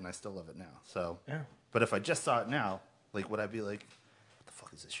loved it, and I still love it now. So, Yeah. But if I just saw it now, like, would I be like, what the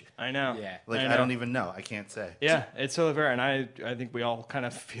fuck is this shit? I know. Yeah. Like, know. I don't even know. I can't say. Yeah, it's totally fair, and I think we all kind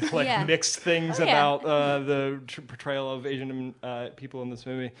of feel like Yeah. mixed things Oh, yeah. about the portrayal of Asian people in this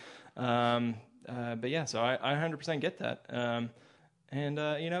movie. But yeah, so I 100% get that. And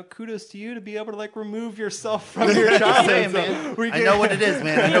you know, kudos to you to be able to like remove yourself from your childhood. Hey, man. I know what it is,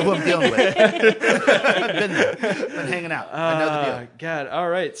 man. I know who I'm dealing with. I've been there. Been hanging out. I know the deal. God, all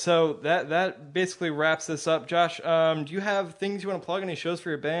right. So that basically wraps this up. Josh, do you have things you want to plug? Any shows for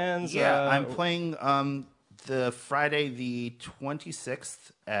your bands? Yeah, I'm playing the Friday the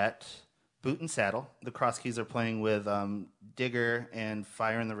 26th at Boot and Saddle. The Cross Keys are playing with Digger and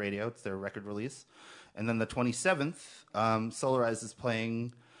Fire in the Radio. It's their record release. And then the 27th, Solarize is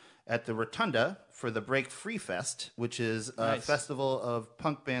playing at the Rotunda for the Break Free Fest, which is a festival of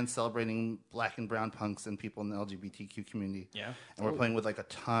punk bands celebrating black and brown punks and people in the LGBTQ community. Yeah. And we're playing with like a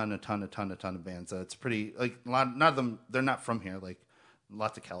ton of bands. It's pretty, like, a lot of them, they're not from here, like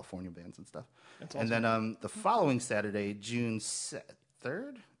lots of California bands and stuff. That's awesome. And then the following Saturday, June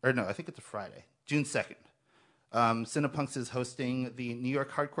 3rd? Or no, I think it's a Friday, June 2nd. Cinepunks is hosting the New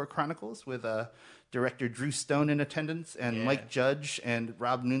York Hardcore Chronicles with director Drew Stone in attendance, and Mike Judge and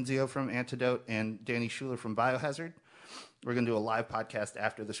Rob Nunzio from Antidote and Danny Schuler from Biohazard. We're going to do a live podcast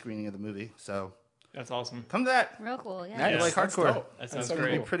after the screening of the movie. So That's awesome. come to that. Real cool, yeah. I like hardcore. That sounds It's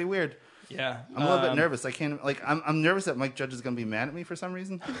great. pretty weird. Yeah. I'm a little bit nervous. I can't, like, I'm nervous that Mike Judge is going to be mad at me for some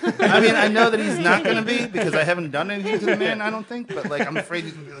reason. I mean, I know that he's not going to be because I haven't done anything to the man, I don't think. But, like, I'm afraid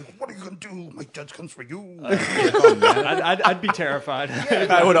he's going to be like, what are you going to do? Mike Judge comes for you. I'd be terrified.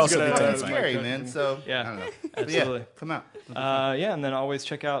 I would also be It's terrified. scary, man. So, Yeah, I don't know. absolutely. But yeah, come out. Yeah, and then always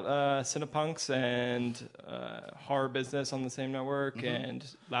check out Cinepunks and Horror Business on the same network, and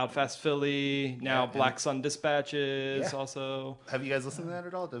Loudfast Philly, now Black Sun Dispatches also. Have you guys listened to that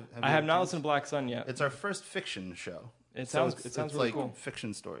at all? I have not listened to Black Sun yet. It's our first fiction show. It So sounds it's really like cool.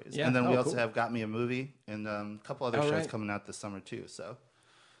 fiction stories. Yeah. And then we Oh, also cool. have Got Me a Movie and a couple other Oh, shows right. coming out this summer too. So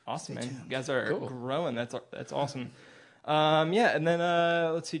Awesome, man. You guys are growing. That's awesome. Yeah, and then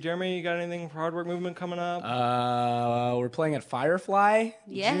let's see, Jeremy, you got anything for Hard Work Movement coming up? We're playing at Firefly,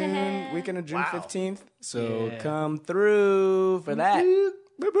 Yeah. weekend of June 15th. So Yeah. come through for that. Boop,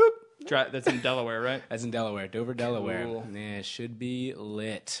 boop. That's in Delaware, right? That's in Delaware, Dover, Delaware. Cool. Yeah, it should be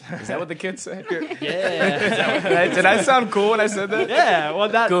lit. Is that what the kids say? Yeah. Did I sound cool when I said that? Yeah, well,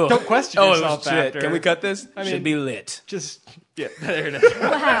 Cool. don't question Oh, it yourself was shit. after. Can we cut this? I mean- should be lit. Just, yeah, there it is.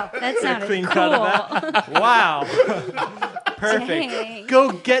 Wow, that sounded Clean cool. cut of that. Wow. Perfect. Dang.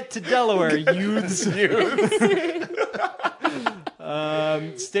 Go get to Delaware, youths.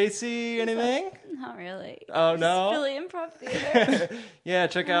 Stacy, anything? Not really. Oh, no? It's Philly Improv Theater. Yeah,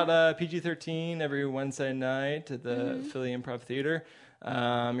 check out PG-13 every Wednesday night at the Philly Improv Theater.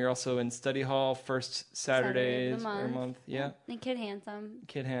 You're also in Study Hall first Saturdays of the every month. Yeah. And Kid Handsome.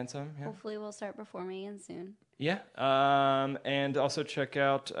 Kid Handsome. Yeah. Hopefully we'll start performing again soon. Yeah. And also check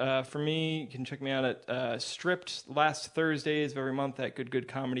out, for me, you can check me out at Stripped last Thursdays of every month at Good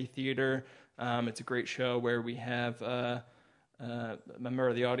Comedy Theater. It's a great show where we have a member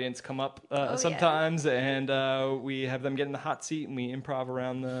of the audience come up sometimes, and we have them get in the hot seat, and we improv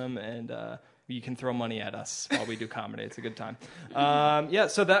around them, and you can throw money at us while we do comedy. It's a good time. Yeah,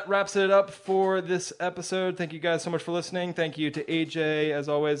 so that wraps it up for this episode. Thank you guys so much for listening. Thank you to AJ, as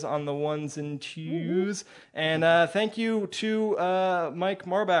always, on the ones and twos. And thank you to Mike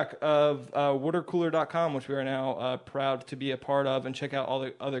Marbach of watercooler.com, which we are now proud to be a part of. And check out all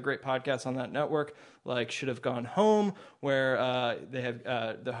the other great podcasts on that network, like Should Have Gone Home, where they have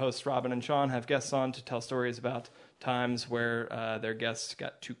the hosts Robin and Sean have guests on to tell stories about times where their guests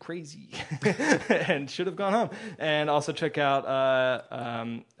got too crazy and should have gone home. And also check out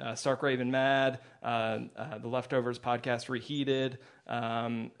Stark Raven Mad, the Leftovers podcast, Reheated.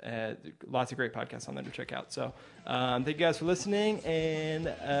 Lots of great podcasts on there to check out. So thank you guys for listening, and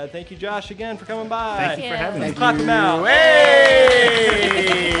thank you, Josh, again for coming by. Thank you for having me. Let's clap him out. Hey!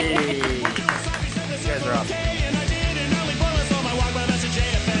 You guys are awesome.